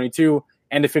 2022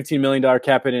 and a $15 million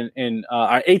cap hit in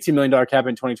 $18 million cap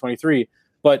in 2023.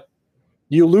 But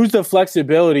you lose the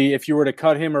flexibility if you were to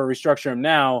cut him or restructure him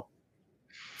now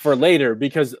for later,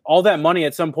 because all that money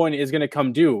at some point is going to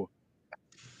come due.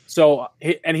 So,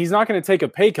 and he's not going to take a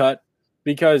pay cut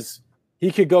because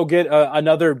he could go get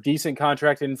another decent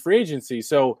contract in free agency.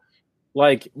 So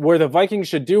where the Vikings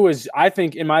should do is, I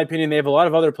think, in my opinion, they have a lot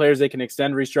of other players they can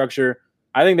extend, restructure.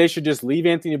 I think they should just leave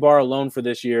Anthony Barr alone for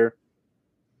this year.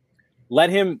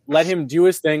 Let him do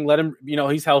his thing. Let him,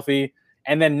 he's healthy.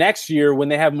 And then next year, when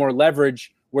they have more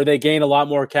leverage, where they gain a lot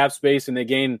more cap space and they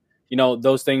gain,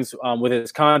 those things with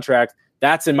his contract,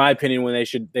 that's, in my opinion, when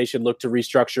they should look to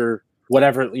restructure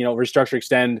whatever, restructure,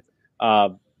 extend,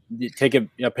 take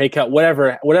a pay cut,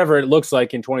 whatever it looks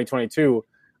like in 2022.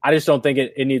 I just don't think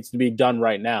it needs to be done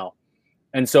right now.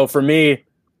 And so for me,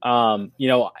 and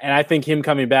I think him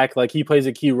coming back, he plays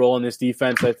a key role in this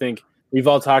defense. I think we've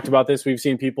all talked about this. We've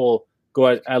seen people go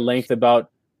at length about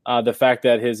the fact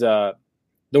that his the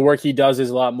work he does is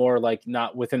a lot more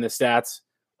not within the stats.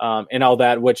 And all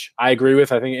that, which I agree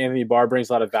with. I think Anthony Barr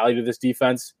brings a lot of value to this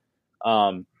defense.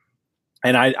 And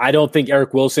I don't think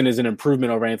Eric Wilson is an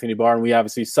improvement over Anthony Barr. And we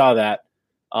obviously saw that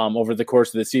over the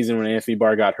course of the season when Anthony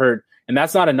Barr got hurt. And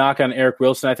that's not a knock on Eric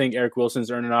Wilson. I think Eric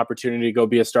Wilson's earned an opportunity to go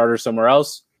be a starter somewhere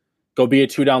else, go be a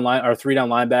 2-down line or 3-down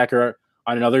linebacker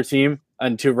on another team.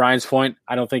 And to Ryan's point,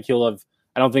 I don't think he'll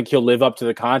live up to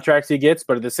the contracts he gets.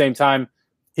 But at the same time,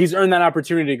 he's earned that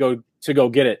opportunity to go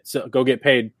get it. So go get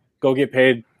paid.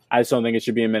 I just don't think it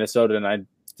should be in Minnesota, and I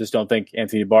just don't think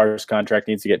Anthony Barr's contract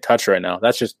needs to get touched right now.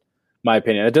 That's just my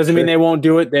opinion. It doesn't mean they won't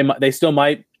do it. They still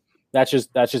might. That's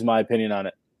just my opinion on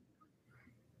it.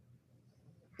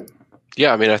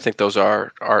 Yeah, I mean, I think those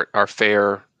are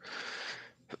fair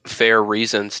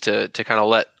reasons to kind of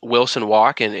let Wilson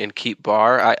walk and keep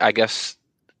Barr. I guess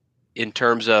in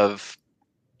terms of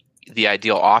the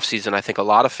ideal offseason. I think a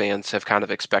lot of fans have kind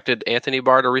of expected Anthony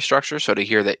Barr to restructure. So to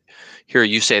hear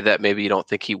you say that maybe you don't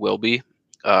think he will be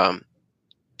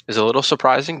is a little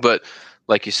surprising. But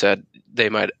like you said, they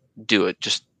might do it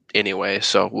just anyway.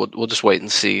 So we'll just wait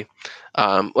and see.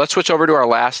 Let's switch over to our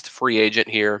last free agent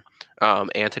here,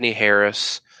 Anthony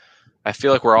Harris. I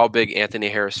feel like we're all big Anthony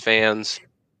Harris fans.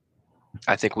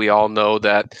 I think we all know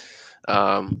that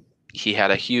he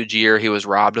had a huge year. He was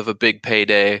robbed of a big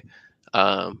payday.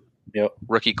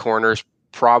 Rookie corners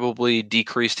probably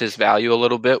decreased his value a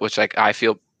little bit, which I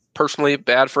feel personally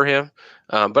bad for him.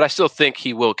 But I still think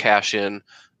he will cash in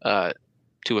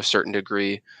to a certain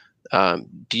degree.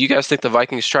 Do you guys think the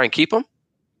Vikings try and keep him?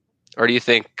 Or do you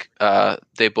think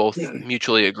they both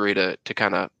mutually agree to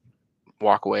kind of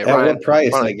walk away? At what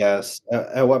price, I guess?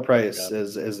 At what price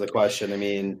is the question. I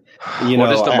mean,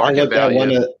 what is the market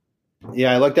value?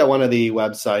 I looked at one of the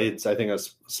websites, I think it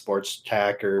was Sports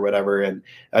Tech or whatever, and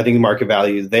I think the market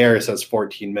value there says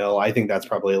 14 mil. I think that's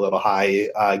probably a little high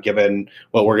given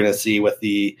what we're going to see with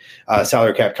the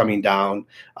salary cap coming down.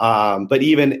 But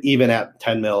even at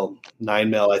 10 mil, 9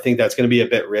 mil, I think that's going to be a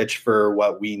bit rich for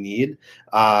what we need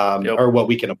or what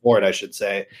we can afford, I should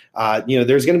say.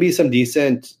 There's going to be some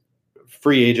decent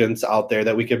free agents out there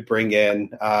that we could bring in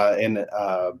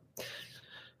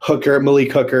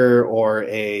Malik Hooker, or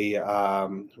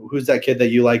who's that kid that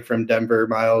you like from Denver,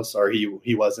 Miles? Or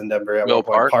he was in Denver at Will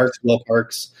Parks. Will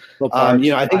Parks.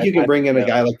 I think you can bring in a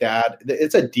guy like that.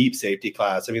 It's a deep safety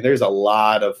class. I mean, there's a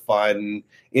lot of fun,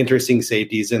 interesting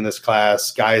safeties in this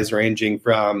class. Guys ranging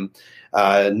from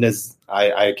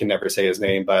I can never say his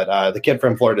name, but the kid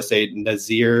from Florida State,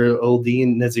 Nazir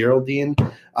Oldeen.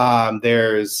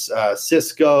 There's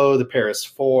Cisco, the Paris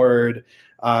Ford.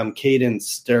 Caden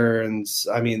Stearns.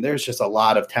 I mean, there's just a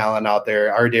lot of talent out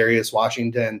there. Ardarius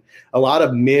Washington, a lot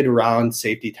of mid-round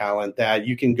safety talent that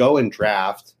you can go and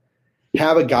draft.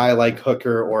 Have a guy like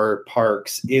Hooker or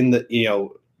Parks in the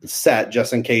set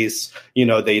just in case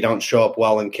they don't show up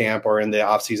well in camp or in the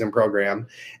offseason program,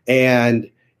 and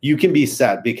you can be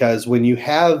set because when you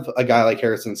have a guy like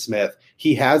Harrison Smith,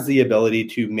 he has the ability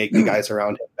to make the guys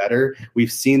around him better.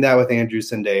 We've seen that with Andrew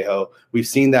Sendejo. We've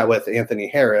seen that with Anthony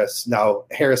Harris. Now,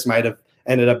 Harris might have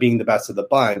ended up being the best of the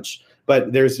bunch,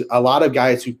 but there's a lot of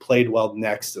guys who played well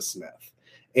next to Smith.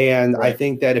 And right. I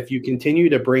think that if you continue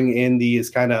to bring in these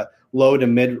kind of low to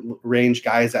mid-range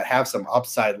guys that have some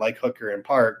upside like Hooker and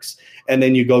Parks, and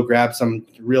then you go grab some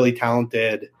really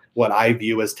talented, what I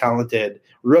view as talented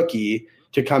rookie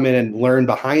to come in and learn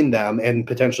behind them and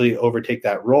potentially overtake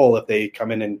that role if they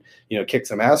come in and, kick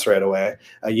some ass right away.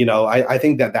 I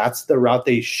think that that's the route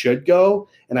they should go.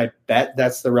 And I bet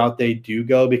that's the route they do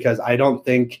go because I don't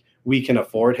think we can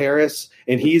afford Harris,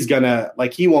 and he's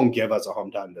he won't give us a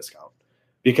hometown discount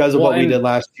because of what we did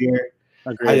last year.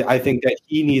 I think that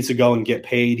he needs to go and get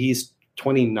paid. He's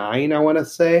 29, I want to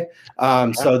say.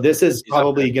 So this is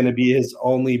probably going to be his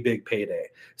only big payday.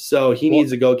 So he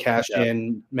needs to go cash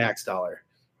in max dollar.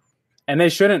 And they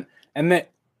shouldn't. And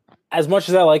as much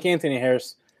as I like Anthony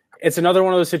Harris, it's another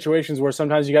one of those situations where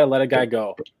sometimes you got to let a guy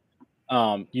go.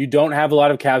 You don't have a lot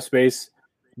of cap space.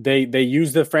 They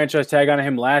used the franchise tag on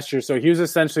him last year. So he was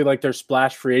essentially like their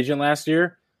splash free agent last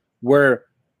year, where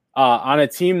on a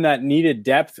team that needed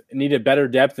better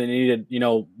depth and needed,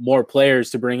 more players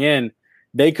to bring in,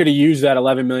 they could have used that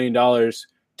 $11 million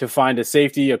to find a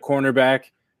safety, a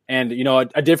cornerback, and,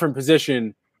 a different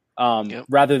position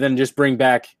rather than just bring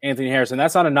back Anthony Harris. And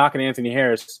that's not a knock on Anthony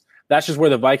Harris. That's just where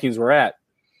the Vikings were at.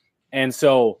 And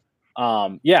so,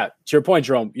 to your point,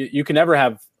 Jerome, you can never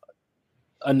have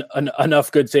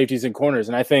enough good safeties and corners.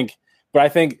 And I think,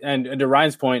 and to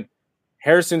Ryan's point,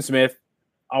 Harrison Smith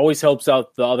always helps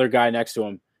out the other guy next to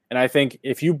him. And I think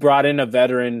if you brought in a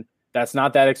veteran that's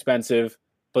not that expensive,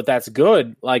 but that's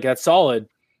good, like that's solid,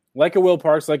 like a Will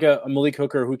Parks, like a Malik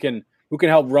Hooker who can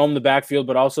help roam the backfield,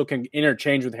 but also can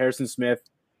interchange with Harrison Smith.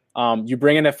 You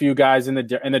bring in a few guys in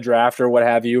the draft or what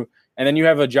have you, and then you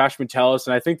have a Josh Metellus,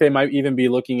 and I think they might even be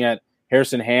looking at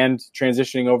Harrison Hand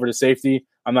transitioning over to safety.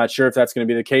 I'm not sure if that's going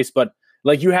to be the case, but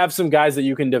like you have some guys that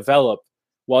you can develop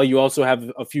while you also have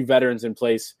a few veterans in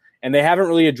place, and they haven't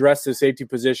really addressed the safety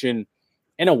position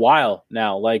in a while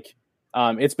now. Like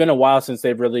it's been a while since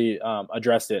they've really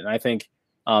addressed it, and I think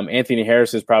Anthony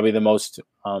Harris is probably the most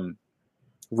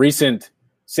recent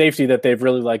safety that they've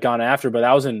really gone after, but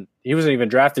he wasn't even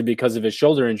drafted because of his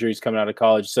shoulder injuries coming out of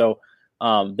college. So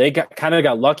they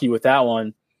got lucky with that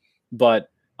one, but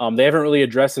they haven't really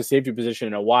addressed the safety position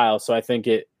in a while. So I think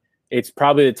it's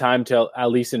probably the time to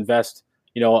at least invest,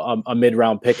 a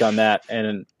mid-round pick on that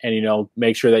and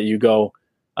make sure that you go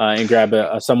and grab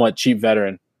a somewhat cheap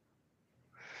veteran.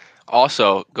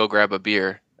 Also, go grab a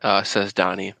beer. says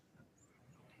Donnie.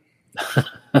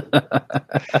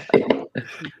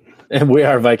 And we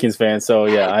are Vikings fans, so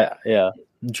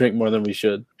drink more than we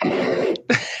should.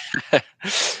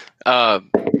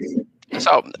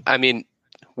 So, I mean,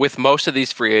 with most of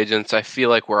these free agents, I feel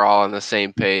like we're all on the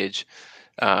same page.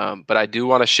 But I do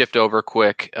want to shift over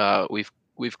quick.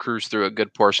 We've cruised through a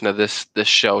good portion of this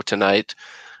show tonight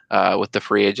with the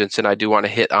free agents, and I do want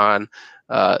to hit on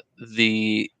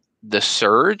the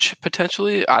surge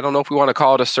potentially. I don't know if we want to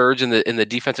call it a surge in the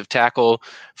defensive tackle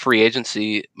free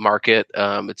agency market.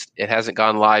 It hasn't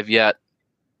gone live yet,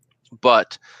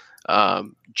 but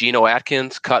Geno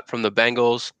Atkins cut from the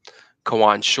Bengals,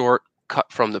 Kawann Short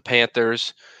cut from the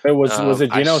Panthers. Was the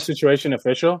Geno situation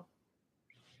official?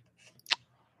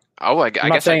 Oh, I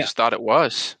guess I just thought it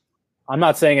was. I'm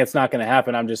not saying it's not going to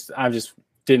happen. I'm just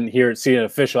didn't see it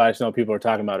official. I just know people are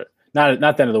talking about it. Not the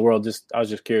end of the world. I was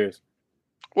just curious.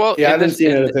 Well, yeah, I haven't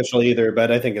seen it official either,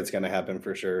 but I think it's going to happen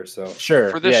for sure. So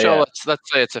sure for this show,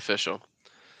 let's say it's official.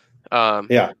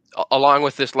 Along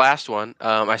with this last one,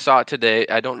 I saw it today.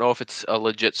 I don't know if it's a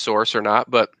legit source or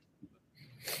not, but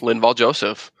Linval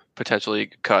Joseph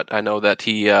potentially cut. I know that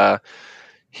he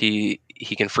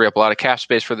can free up a lot of cap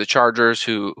space for the Chargers,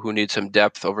 who need some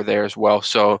depth over there as well.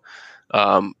 So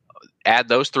add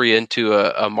those three into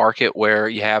a market where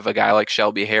you have a guy like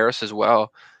Shelby Harris as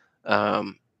well.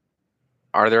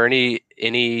 Are there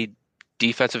any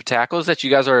defensive tackles that you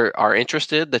guys are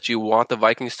interested, that you want the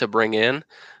Vikings to bring in?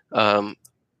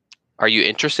 Are you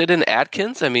interested in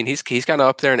Atkins? I mean, he's kind of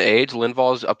up there in age.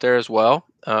 Linval's up there as well.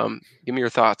 Give me your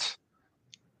thoughts.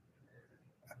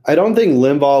 I don't think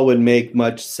Linval would make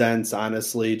much sense,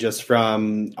 honestly, just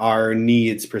from our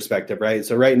needs perspective, right?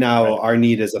 So right now, our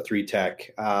need is a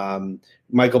 3-tech.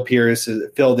 Michael Pierce is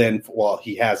filled in. Well,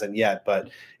 he hasn't yet, but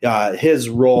his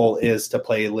role is to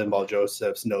play Linval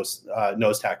Joseph's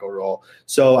nose tackle role.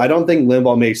 So I don't think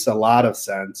Linval makes a lot of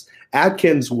sense.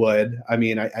 Atkins would. I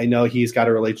mean, I know he's got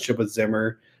a relationship with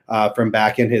Zimmer from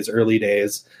back in his early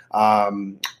days. I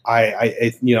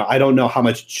don't know how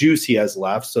much juice he has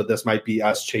left. So this might be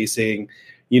us chasing,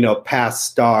 past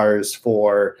stars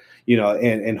for,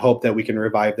 and hope that we can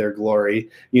revive their glory.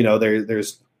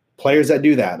 There's players that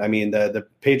do that. I mean, the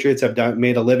Patriots have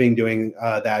made a living doing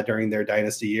that during their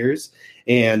dynasty years.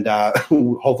 And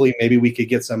hopefully maybe we could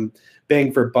get some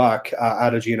bang for buck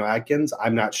out of Geno Atkins.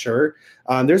 I'm not sure.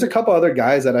 There's a couple other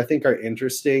guys that I think are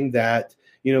interesting that,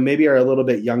 maybe are a little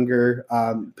bit younger,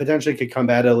 potentially could come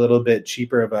at a little bit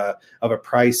cheaper of a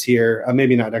price here.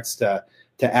 Maybe not next to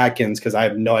Atkins, because I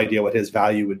have no idea what his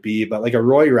value would be, but like a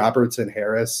Roy Robertson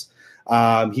Harris.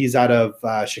 He's out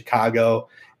of Chicago.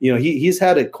 He's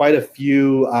had quite a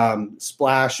few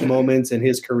splash moments in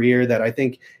his career that I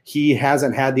think he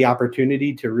hasn't had the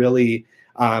opportunity to really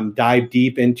dive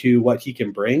deep into what he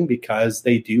can bring, because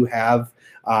they do have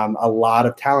a lot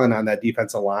of talent on that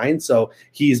defensive line. So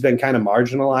he's been kind of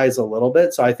marginalized a little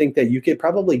bit. So I think that you could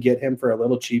probably get him for a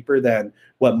little cheaper than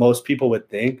what most people would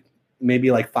think,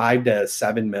 maybe like $5 to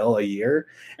 $7 million a year.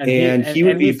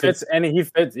 He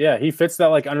fits that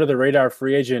like under the radar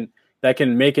free agent that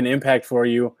can make an impact for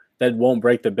you that won't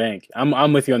break the bank.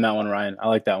 I'm with you on that one, Ryan. I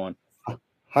like that one.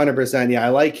 100%. Yeah, I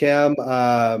like him.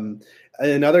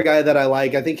 Another guy that I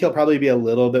like, I think he'll probably be a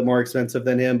little bit more expensive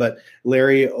than him, but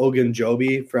Larry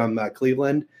Ogunjobi from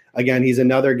Cleveland. Again, he's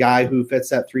another guy who fits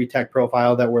that 3-tech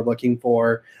profile that we're looking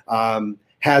for.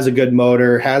 Has a good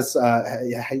motor,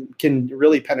 can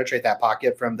really penetrate that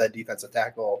pocket from the defensive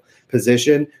tackle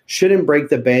position. Shouldn't break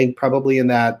the bank, probably in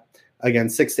that, again,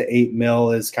 $6 to $8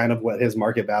 million is kind of what his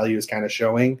market value is kind of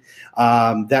showing.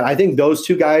 That I think those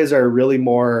two guys are really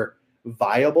more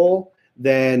viable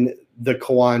than the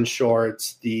Kawann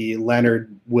Shorts, the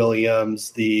Leonard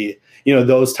Williams,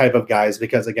 those type of guys,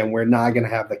 because again, we're not going to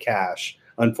have the cash,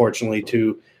 unfortunately,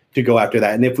 to go after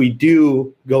that. And if we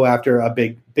do go after a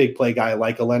big play guy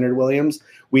like a Leonard Williams,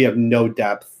 we have no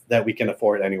depth that we can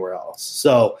afford anywhere else.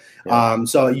 So,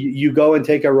 so you go and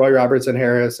take a Roy Robertson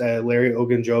Harris, a Larry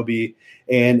Ogunjobi,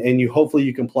 and hopefully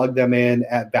you can plug them in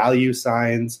at value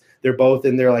signs. They're both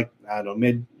in their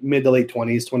mid to late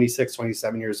 20s, 26,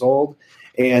 27 years old,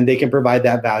 and they can provide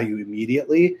that value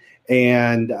immediately.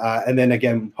 And then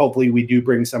again, hopefully we do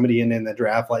bring somebody in the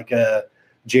draft like a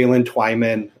Jalen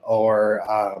Twyman or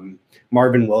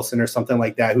Marvin Wilson or something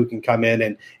like that, who can come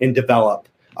in and develop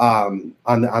on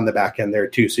the back end there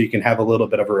too. So you can have a little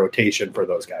bit of a rotation for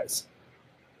those guys.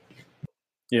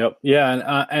 Yep.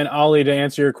 Yeah. And Ollie, to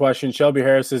answer your question, Shelby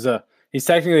Harris he's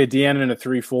technically a DN and a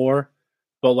 3-4,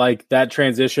 but like that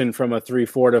transition from a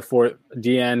 3-4 to 4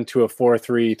 DN to a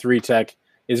 4-3 3-tech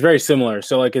is very similar.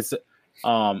 So like it's,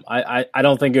 I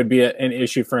don't think it would be an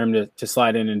issue for him to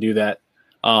slide in and do that.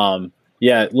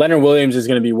 Yeah, Leonard Williams is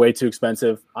going to be way too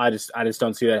expensive. I just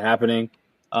don't see that happening.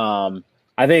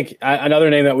 I think another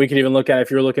name that we could even look at,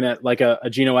 if you're looking at like a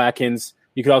Geno Atkins,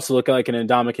 you could also look at like an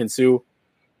Ndamukong Suh.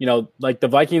 You know, like the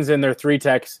Vikings in their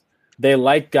 3-techs, they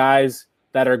like guys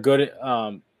that are good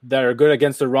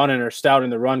against the run and are stout in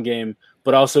the run game,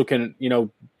 but also can, you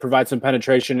know, provide some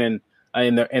penetration and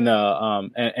get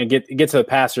to the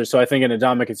passer. So I think an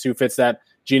Ndamukong Suh fits that.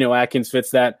 Geno Atkins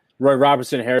fits that. Roy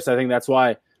Robertson Harris, I think that's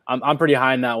why I'm pretty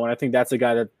high in that one. I think that's a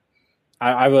guy that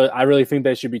I really think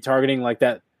they should be targeting, like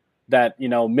that you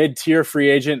know, mid-tier free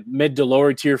agent, mid to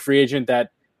lower tier free agent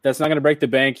that's not going to break the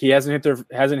bank. He hasn't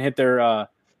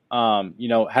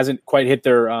quite hit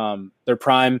their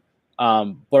prime,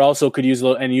 but also could use a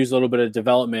little bit of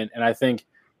development, and I think,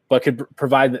 but could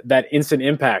provide that instant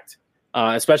impact,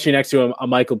 especially next to a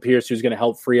Michael Pierce, who's going to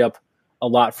help free up a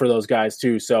lot for those guys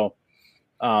too. So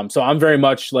I'm very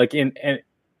much like in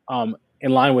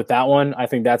line with that one. I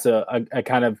think that's a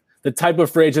kind of the type of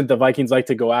free agent the Vikings like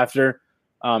to go after,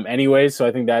 anyways. So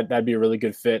I think that'd be a really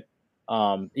good fit. But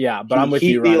I'm with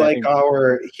you, Ryan.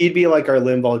 He'd be like our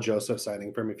Linval Joseph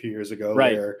signing from a few years ago,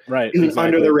 right? Exactly.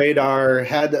 Under the radar,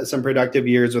 had some productive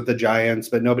years with the Giants,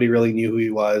 but nobody really knew who he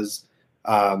was.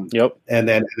 Yep. And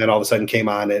then all of a sudden came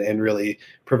on and really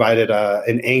provided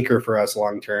an anchor for us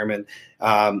long term. And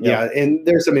and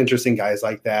there's some interesting guys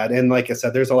like that. And like I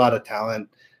said, there's a lot of talent.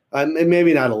 And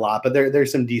maybe not a lot, but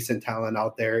there's some decent talent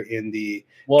out there in the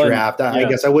draft. I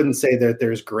guess I wouldn't say that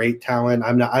there's great talent.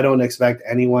 I don't expect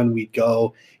anyone we'd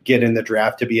go get in the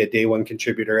draft to be a day one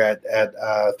contributor at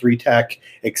 3-tech,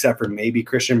 except for maybe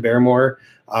Christian Barmore.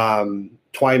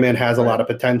 Twyman has a lot of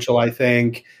potential, I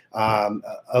think. Aleem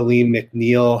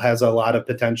McNeil has a lot of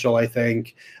potential, I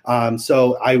think.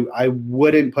 So I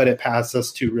wouldn't put it past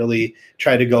us to really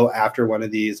try to go after one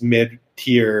of these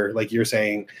mid-tier, like you're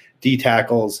saying, D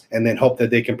tackles, and then hope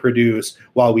that they can produce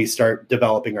while we start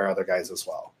developing our other guys as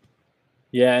well.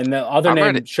 Yeah, and the other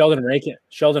name, Sheldon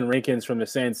Rankins from the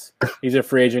Saints. He's a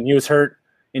free agent. He was hurt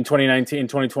in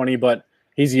 2020, but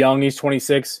he's young. He's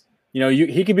 26. You know,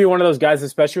 he could be one of those guys,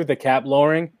 especially with the cap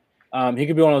lowering. He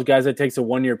could be one of those guys that takes a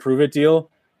 1-year prove-it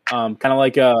deal, kind of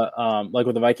like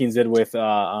what the Vikings did with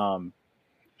Sheldon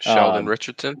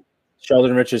Richardson.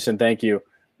 Sheldon Richardson, thank you.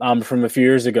 From a few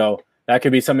years ago, that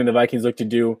could be something the Vikings look to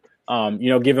do.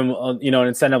 Give him an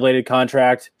incentive-laden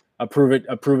contract, a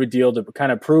prove-it deal to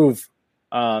kind of prove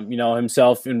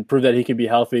himself and prove that he can be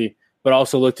healthy, but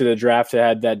also look to the draft to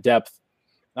add that depth.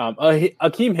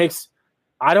 Akeem Hicks,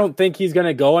 I don't think he's going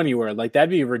to go anywhere. Like, that'd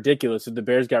be ridiculous if the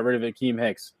Bears got rid of Akeem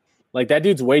Hicks. Like, that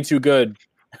dude's way too good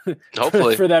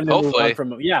for them to move on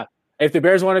from him. Yeah, if the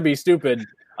Bears want to be stupid,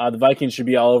 the Vikings should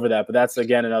be all over that. But that's,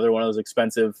 again, another one of those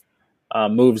expensive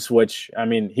moves, which, I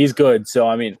mean, he's good. So,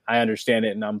 I mean, I understand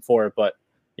it and I'm for it. But,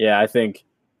 yeah, I think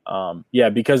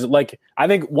because, like, I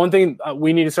think one thing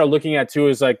we need to start looking at, too,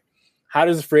 is, like, how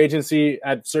does free agency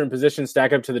at certain positions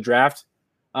stack up to the draft?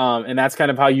 And that's kind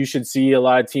of how you should see a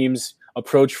lot of teams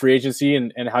approach free agency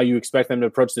and how you expect them to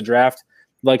approach the draft.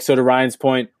 Like, so to Ryan's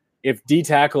point, if D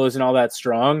tackle isn't all that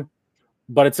strong,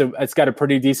 but it's got a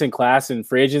pretty decent class in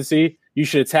free agency, you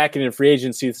should attack it in free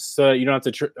agency so that you don't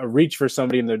have to reach for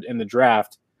somebody in the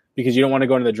draft, because you don't want to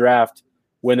go into the draft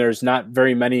when there's not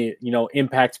very many,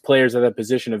 impact players at that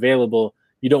position available.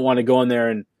 You don't want to go in there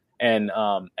and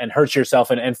hurt yourself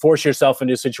and force yourself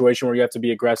into a situation where you have to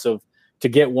be aggressive to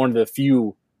get one of the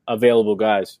few available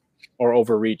guys or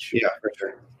overreach. Yeah,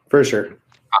 for sure.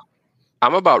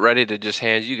 I'm about ready to just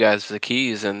hand you guys the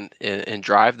keys and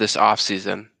drive this off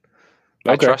season.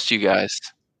 Okay. I trust you guys.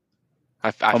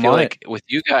 I feel like with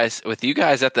you guys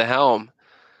at the helm,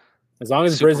 as long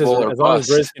as Briz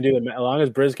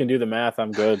can do the math,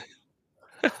 I'm good.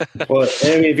 Well,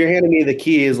 I mean, if you're handing me the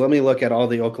keys, let me look at all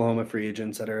the Oklahoma free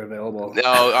agents that are available. No,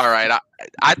 all right.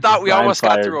 I thought we almost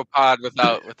got through a pod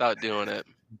without doing it.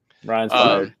 Ryan's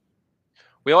fired.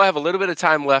 We only have a little bit of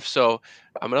time left, so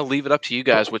I'm going to leave it up to you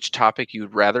guys which topic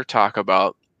you'd rather talk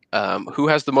about. Who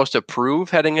has the most approved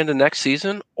heading into next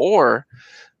season? Or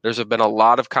there's been a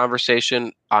lot of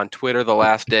conversation on Twitter the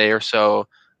last day or so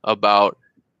about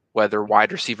whether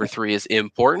wide receiver 3 is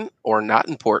important or not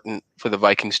important for the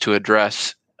Vikings to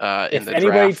address in the draft. If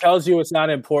anybody tells you it's not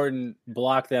important,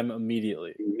 block them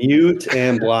immediately. Mute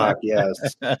and block, yes.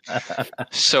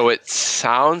 So it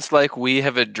sounds like we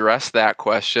have addressed that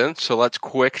question. So let's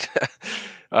quick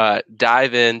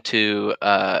dive into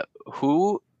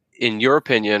who, in your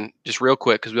opinion, just real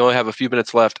quick, because we only have a few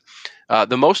minutes left,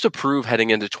 the most approved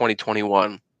heading into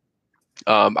 2021.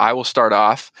 I will start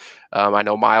off. I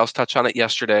know Miles touched on it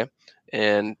yesterday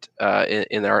and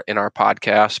in our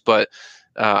podcast, but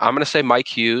I'm going to say Mike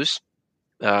Hughes.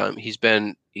 He's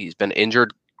been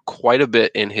injured quite a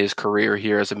bit in his career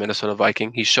here as a Minnesota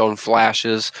Viking. He's shown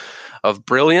flashes of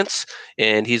brilliance,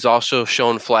 and he's also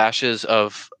shown flashes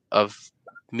of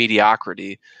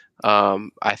mediocrity.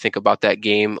 I think about that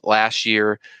game last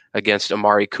year against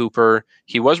Amari Cooper.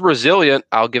 He was resilient,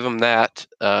 I'll give him that,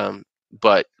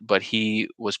 but he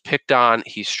was picked on.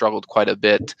 He struggled quite a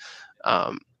bit,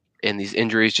 and these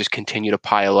injuries just continue to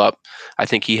pile up. I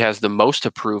think he has the most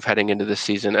to prove heading into this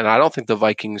season, and I don't think the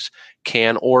Vikings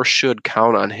can or should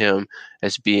count on him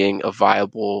as being a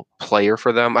viable player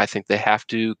for them. I think they have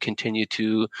to continue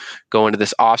to go into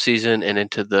this offseason and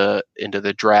into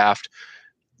the draft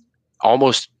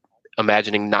almost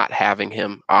imagining not having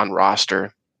him on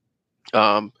roster.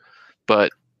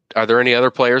 But are there any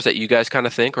other players that you guys kind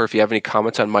of think, or if you have any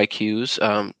comments on Mike Hughes,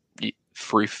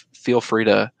 feel free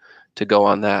to go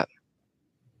on that.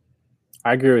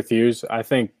 I agree with Hughes. I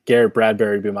think Garrett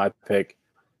Bradbury would be my pick.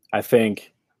 I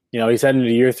think, he's heading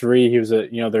into year 3. He was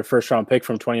their first round pick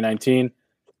from 2019.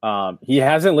 He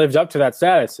hasn't lived up to that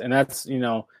status, and that's,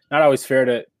 not always fair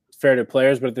to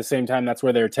players, but at the same time, that's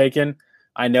where they're taken.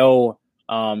 I know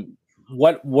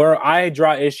where I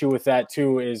draw issue with that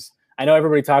too is I know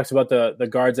everybody talks about the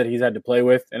guards that he's had to play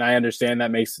with, and I understand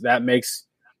that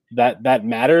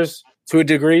matters to a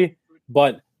degree,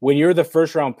 but when you're the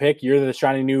first round pick, you're the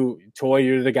shiny new toy,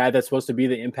 you're the guy that's supposed to be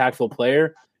the impactful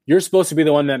player. You're supposed to be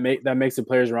the one that makes the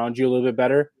players around you a little bit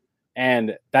better.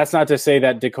 And that's not to say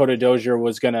that Dakota Dozier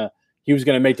was going to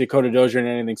make Dakota Dozier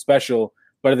into anything special.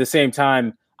 But at the same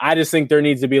time, I just think there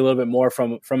needs to be a little bit more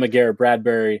from a Garrett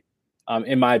Bradbury,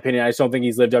 in my opinion. I just don't think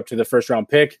he's lived up to the first round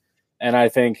pick. And I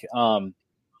think,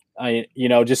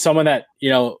 just someone that,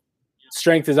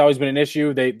 strength has always been an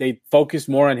issue. They focus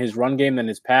more on his run game than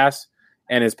his pass.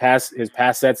 And his pass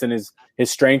sets and his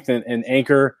strength and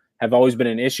anchor have always been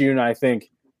an issue. And I think,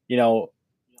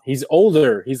 he's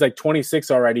older. He's like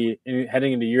 26 already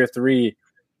heading into year 3.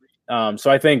 So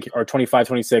I think, or 25,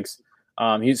 26.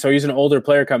 He's an older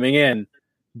player coming in,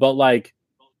 but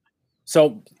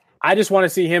so I just want to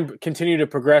see him continue to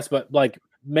progress, but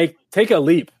take a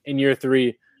leap in year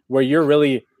 3 where you're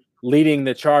really leading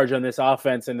the charge on this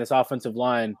offense and this offensive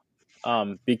line.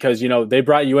 Because they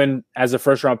brought you in as a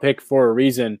first round pick for a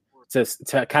reason to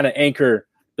kind of anchor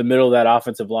the middle of that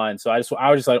offensive line. So I just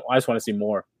want to see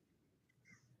more.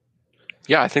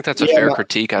 Yeah, I think that's a fair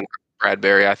critique on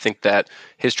Bradbury. I think that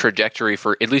his trajectory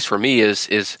at least for me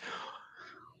is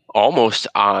almost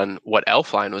on what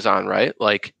Elflein was on, right?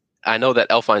 I know that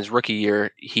Elflein's rookie year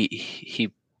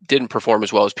he didn't perform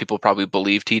as well as people probably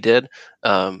believed he did,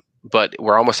 but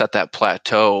we're almost at that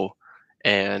plateau.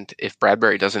 And if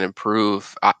Bradbury doesn't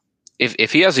improve,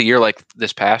 if he has a year like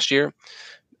this past year,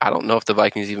 I don't know if the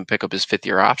Vikings even pick up his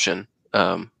 5th-year option.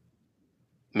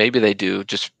 Maybe they do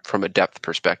just from a depth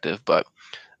perspective. But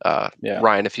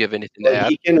Ryan, if you have anything to add.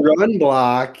 He can run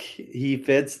block. He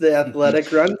fits the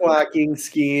athletic run blocking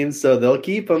scheme, so they'll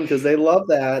keep him because they love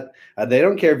that. They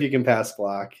don't care if you can pass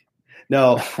block.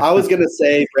 No, I was going to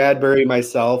say Bradbury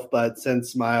myself, but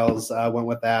since Miles went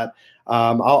with that,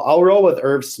 I'll roll with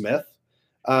Irv Smith.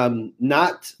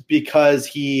 Not because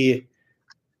he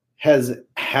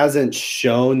hasn't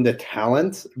shown the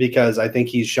talent, because I think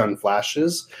he's shown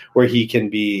flashes where he can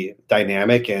be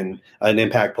dynamic and an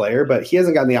impact player, but he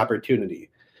hasn't gotten the opportunity.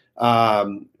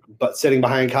 But sitting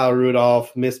behind Kyle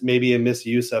Rudolph, maybe a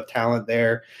misuse of talent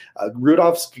there.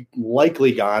 Rudolph's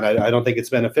likely gone. I don't think it's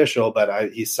beneficial,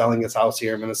 but he's selling his house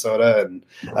here in Minnesota, and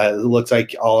it looks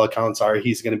like all accounts are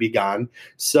he's going to be gone.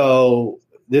 So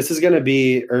this is going to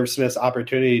be Irv Smith's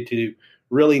opportunity to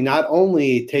really not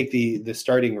only take the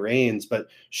starting reins, but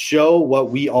show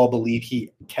what we all believe he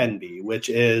can be, which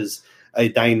is a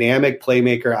dynamic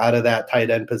playmaker out of that tight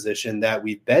end position that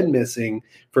we've been missing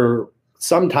for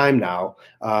some time now,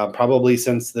 probably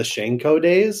since the Shenko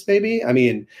days, maybe. I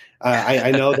mean,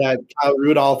 I know that Kyle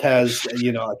Rudolph has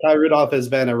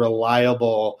been a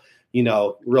reliable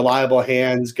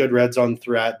hands, good red zone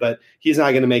threat, but he's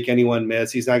not going to make anyone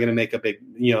miss. He's not going to make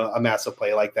a massive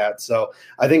play like that. So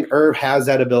I think Irv has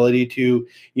that ability to,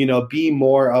 be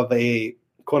more of a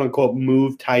quote unquote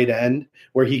move tight end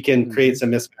where he can create some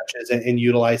mismatches and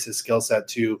utilize his skill set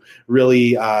to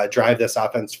really drive this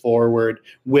offense forward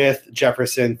with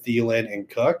Jefferson, Thielen, and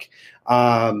Cook.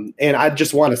 And I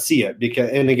just want to see it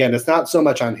and again, it's not so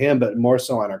much on him, but more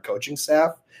so on our coaching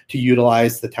staff to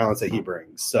utilize the talents that he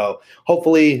brings. So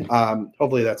hopefully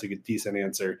that's a good, decent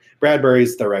answer.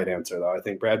 Bradbury's the right answer, though. I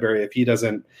think Bradbury, if he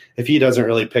doesn't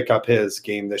really pick up his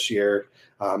game this year,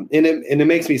 and it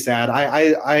makes me sad.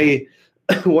 I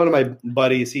one of my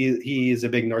buddies, he's a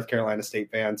big North Carolina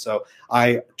State fan. So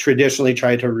I traditionally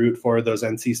try to root for those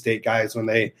NC State guys when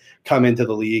they come into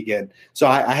the league. And so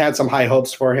I had some high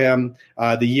hopes for him.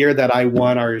 The year that I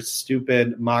won our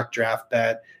stupid mock draft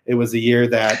bet, it was the year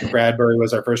that Bradbury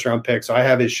was our first round pick. So I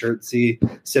have his shirt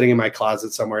sitting in my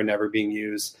closet somewhere, never being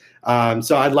used.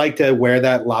 So I'd like to wear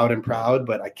that loud and proud,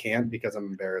 but I can't because I'm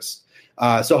embarrassed.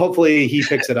 So hopefully he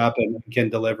picks it up and can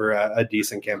deliver a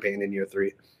decent campaign in year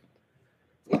 3.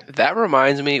 That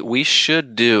reminds me, we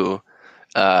should do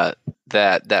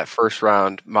that first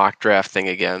round mock draft thing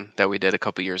again that we did a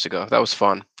couple years ago. That was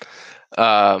fun.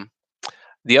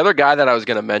 The other guy that I was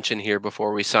going to mention here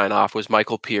before we sign off was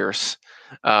Michael Pierce.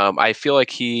 I feel like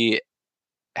he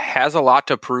has a lot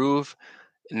to prove.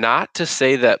 Not to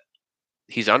say that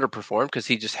he's underperformed, because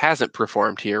he just hasn't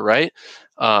performed here, right?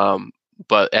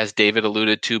 But as David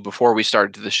alluded to before we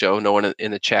started the show, no one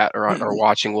in the chat or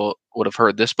watching would have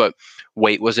heard this, but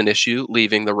weight was an issue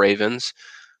leaving the Ravens.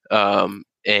 And,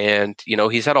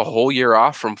 he's had a whole year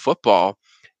off from football.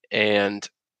 And,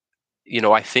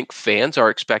 I think fans are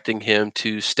expecting him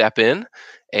to step in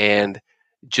and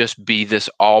just be this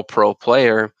all-pro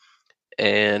player.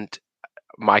 And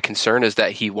my concern is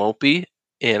that he won't be.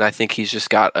 And I think he's just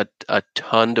got a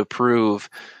ton to prove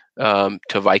to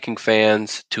Viking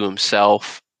fans, to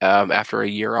himself, after a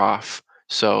year off.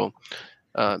 So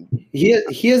he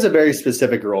has a very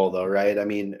specific role, though, right? I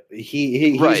mean,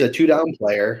 he's right. a 2-down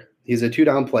player. He's a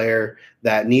 2-down player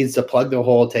that needs to plug the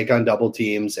hole, take on double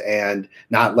teams, and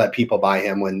not let people by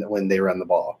him when they run the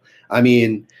ball. I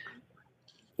mean,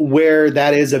 where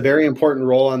that is a very important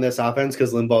role on this offense,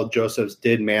 because Linval Josephs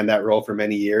did man that role for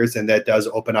many years, and that does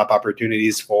open up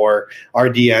opportunities for our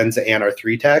DNs and our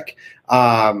 3-tech.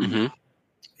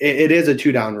 It is a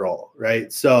 2-down role,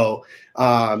 right? So,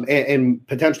 and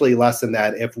potentially less than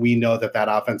that if we know that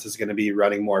offense is going to be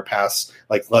running more pass.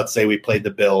 Like, let's say we played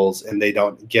the Bills and they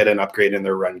don't get an upgrade in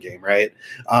their run game, right?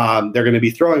 They're going to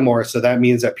be throwing more. So that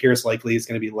means that Pierce likely is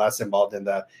going to be less involved in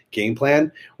the game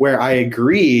plan, where I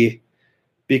agree,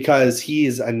 because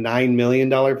he's a $9 million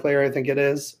player, I think it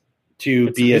is,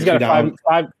 he's got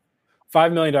a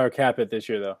 $5 million cap hit this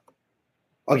year, though.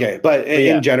 Okay, but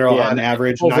in general, on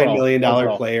average, $9 million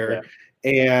player,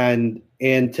 and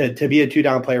to be a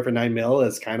 2-down player for $9 million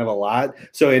is kind of a lot.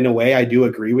 So in a way, I do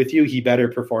agree with you. He better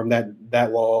perform that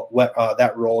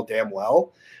role damn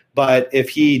well. But if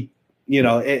he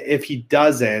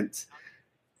doesn't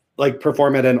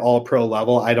perform at an all-pro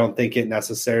level, I don't think it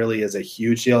necessarily is a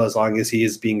huge deal, as long as he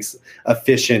is being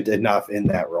efficient enough in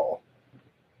that role.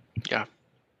 Yeah.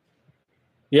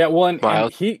 Yeah. Well,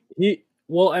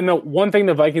 and the one thing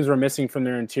the Vikings were missing from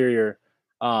their interior,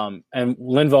 and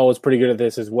Linval was pretty good at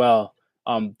this as well.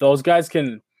 Those guys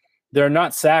they're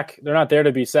not there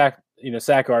to be sack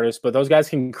artists, but those guys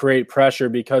can create pressure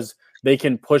because they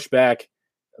can push back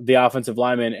the offensive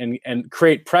lineman and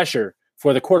create pressure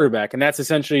for the quarterback. And that's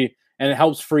essentially, and it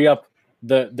helps free up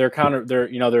their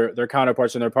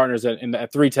counterparts and their partners at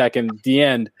 3-tech and the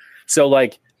end. So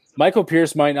Michael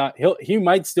Pierce he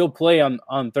might still play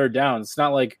on third down. It's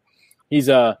not like he's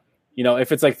if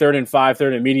it's 3rd and 5,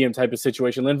 3rd and medium type of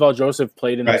situation. Linval Joseph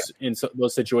played in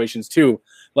those situations too.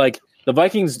 The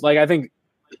Vikings, I think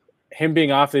him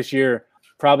being off this year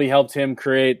probably helped him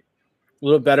create a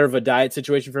little better of a diet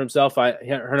situation for himself. I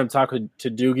heard him talk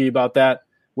to Doogie about that,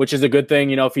 which is a good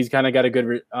thing. If he's kind of got a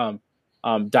good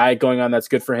diet going on, that's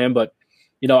good for him. But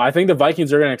I think the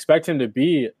Vikings are going to expect him to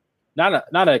be not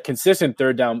a consistent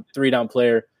 3-down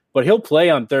player, but he'll play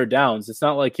on third downs. It's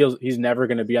not like he's never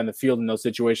going to be on the field in those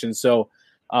situations. So,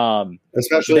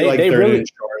 especially third and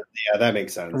short, yeah, that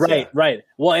makes sense. Right, yeah. Right.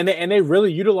 Well, and they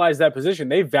really utilize that position.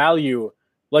 They value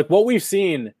what we've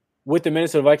seen with the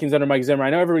Minnesota Vikings under Mike Zimmer. I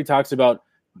know everybody talks about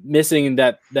missing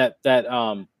that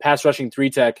pass rushing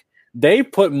 3-tech. They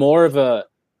put more of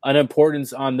an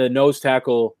importance on the nose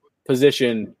tackle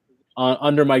position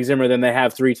under Mike Zimmer than they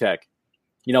have 3-tech.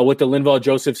 With the Linval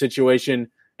Joseph situation.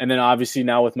 And then obviously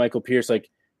now with Michael Pierce,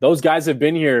 those guys have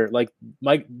been here.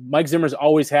 Mike Zimmer's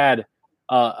always had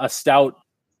a stout,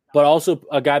 but also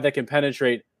a guy that can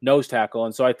penetrate nose tackle.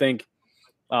 And so I think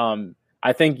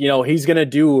he's gonna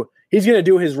do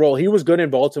his role. He was good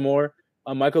in Baltimore.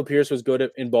 Michael Pierce was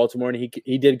good in Baltimore, and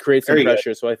he did create some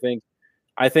pressure. Good. So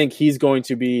I think he's going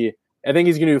to be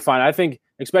fine. I think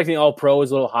expecting all pro is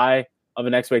a little high of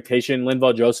an expectation.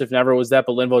 Linval Joseph never was that,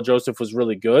 but Linval Joseph was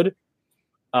really good.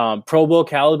 Pro Bowl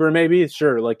caliber, maybe,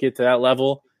 sure, get to that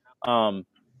level.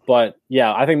 But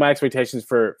yeah, I think my expectations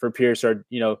for Pierce are,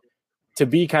 to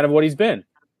be kind of what he's been.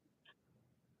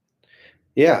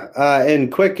 Yeah,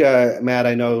 and quick, Matt,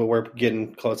 I know we're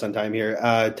getting close on time here.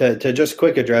 To just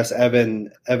quick address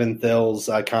Evan Thill's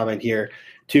comment here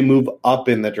to move up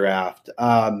in the draft.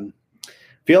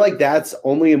 Feel like that's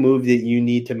only a move that you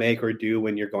need to make or do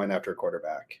when you're going after a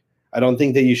quarterback. I don't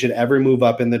think that you should ever move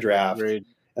up in the draft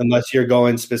unless you're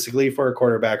going specifically for a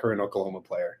quarterback or an Oklahoma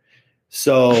player.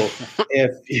 So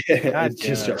if it's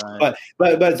just but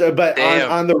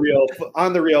on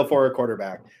the real for a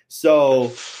quarterback.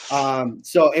 So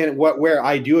and where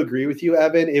I do agree with you,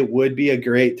 Evan, it would be a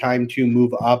great time to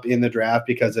move up in the draft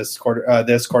because this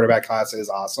quarterback class is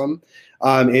awesome.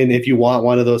 And if you want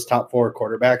one of those top 4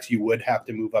 quarterbacks, you would have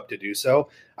to move up to do so.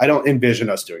 I don't envision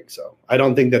us doing so. I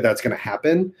don't think that that's going to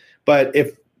happen. But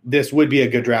if this would be a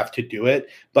good draft to do it,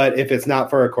 but if it's not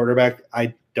for a quarterback,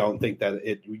 I don't think that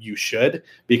you should,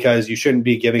 because you shouldn't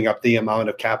be giving up the amount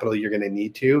of capital you're going to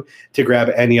need to grab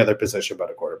any other position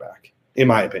but a quarterback, in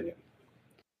my opinion.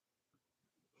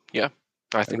 Yeah,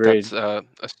 I think that's a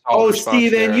solid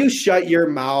Steven, you shut your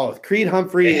mouth. Creed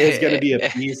Humphrey is going to be a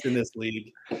beast in this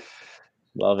league.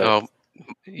 Love it. Oh,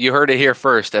 you heard it here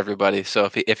first, everybody. So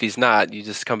if he's not, you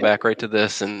just come back right to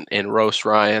this and roast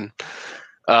Ryan.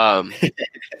 Time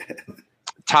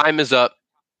is up.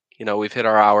 We've hit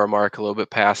our hour mark, a little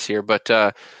bit past here, but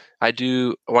I want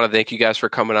to thank you guys for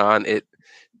coming on.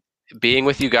 Being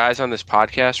with you guys on this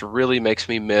podcast really makes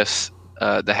me miss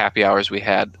the happy hours we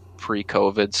had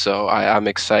pre-COVID. So I'm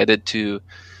excited to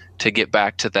get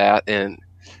back to that and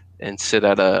sit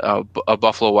at a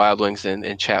Buffalo Wild Wings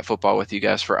and chat football with you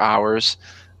guys for hours.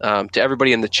 To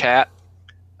everybody in the chat,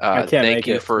 I can't thank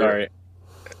you for. Sorry.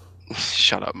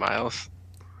 Shut up, Miles.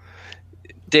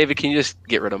 David, can you just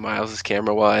get rid of Miles'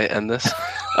 camera while I end this?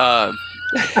 To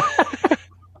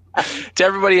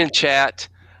everybody in chat,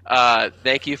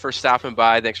 thank you for stopping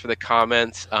by. Thanks for the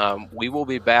comments. We will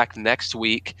be back next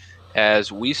week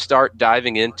as we start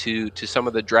diving into some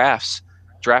of the draft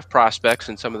prospects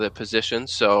and some of the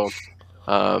positions. So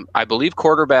I believe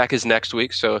quarterback is next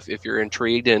week. So if you're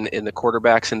intrigued in the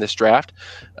quarterbacks in this draft,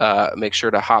 make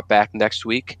sure to hop back next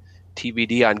week.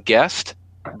 TBD on guest.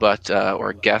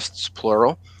 Or guests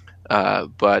plural,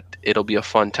 but it'll be a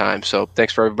fun time. So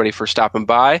thanks for everybody for stopping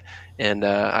by, and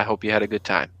I hope you had a good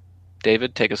time.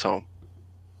 David, take us home.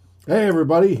 Hey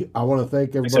everybody, I want to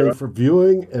thank everybody for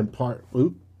viewing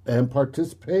and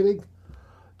participating.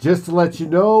 Just to let you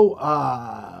know,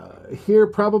 here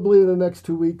probably in the next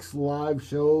 2 weeks, live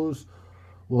shows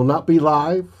will not be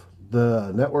live.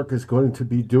 The network is going to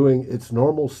be doing its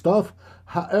normal stuff.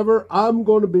 However, I'm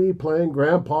going to be playing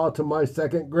grandpa to my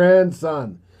second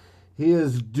grandson. He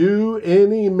is due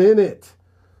any minute,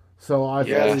 so I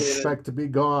fully expect to be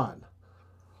gone.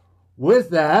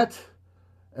 With that,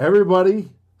 everybody,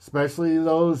 especially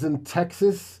those in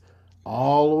Texas,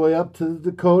 all the way up to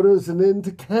the Dakotas and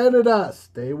into Canada,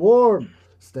 stay warm,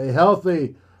 stay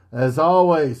healthy. As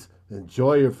always,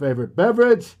 enjoy your favorite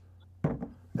beverage, and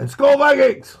Skol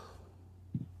Vikings!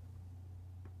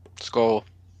 Skol.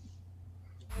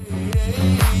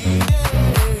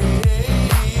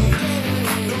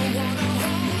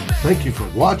 Thank you for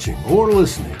watching or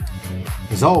listening.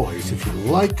 As always, if you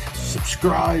like,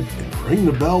 subscribe, and ring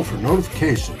the bell for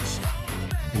notifications.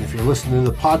 And if you're listening to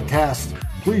the podcast,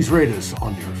 please rate us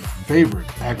on your favorite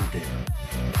aggregator.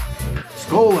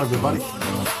 Skol, everybody.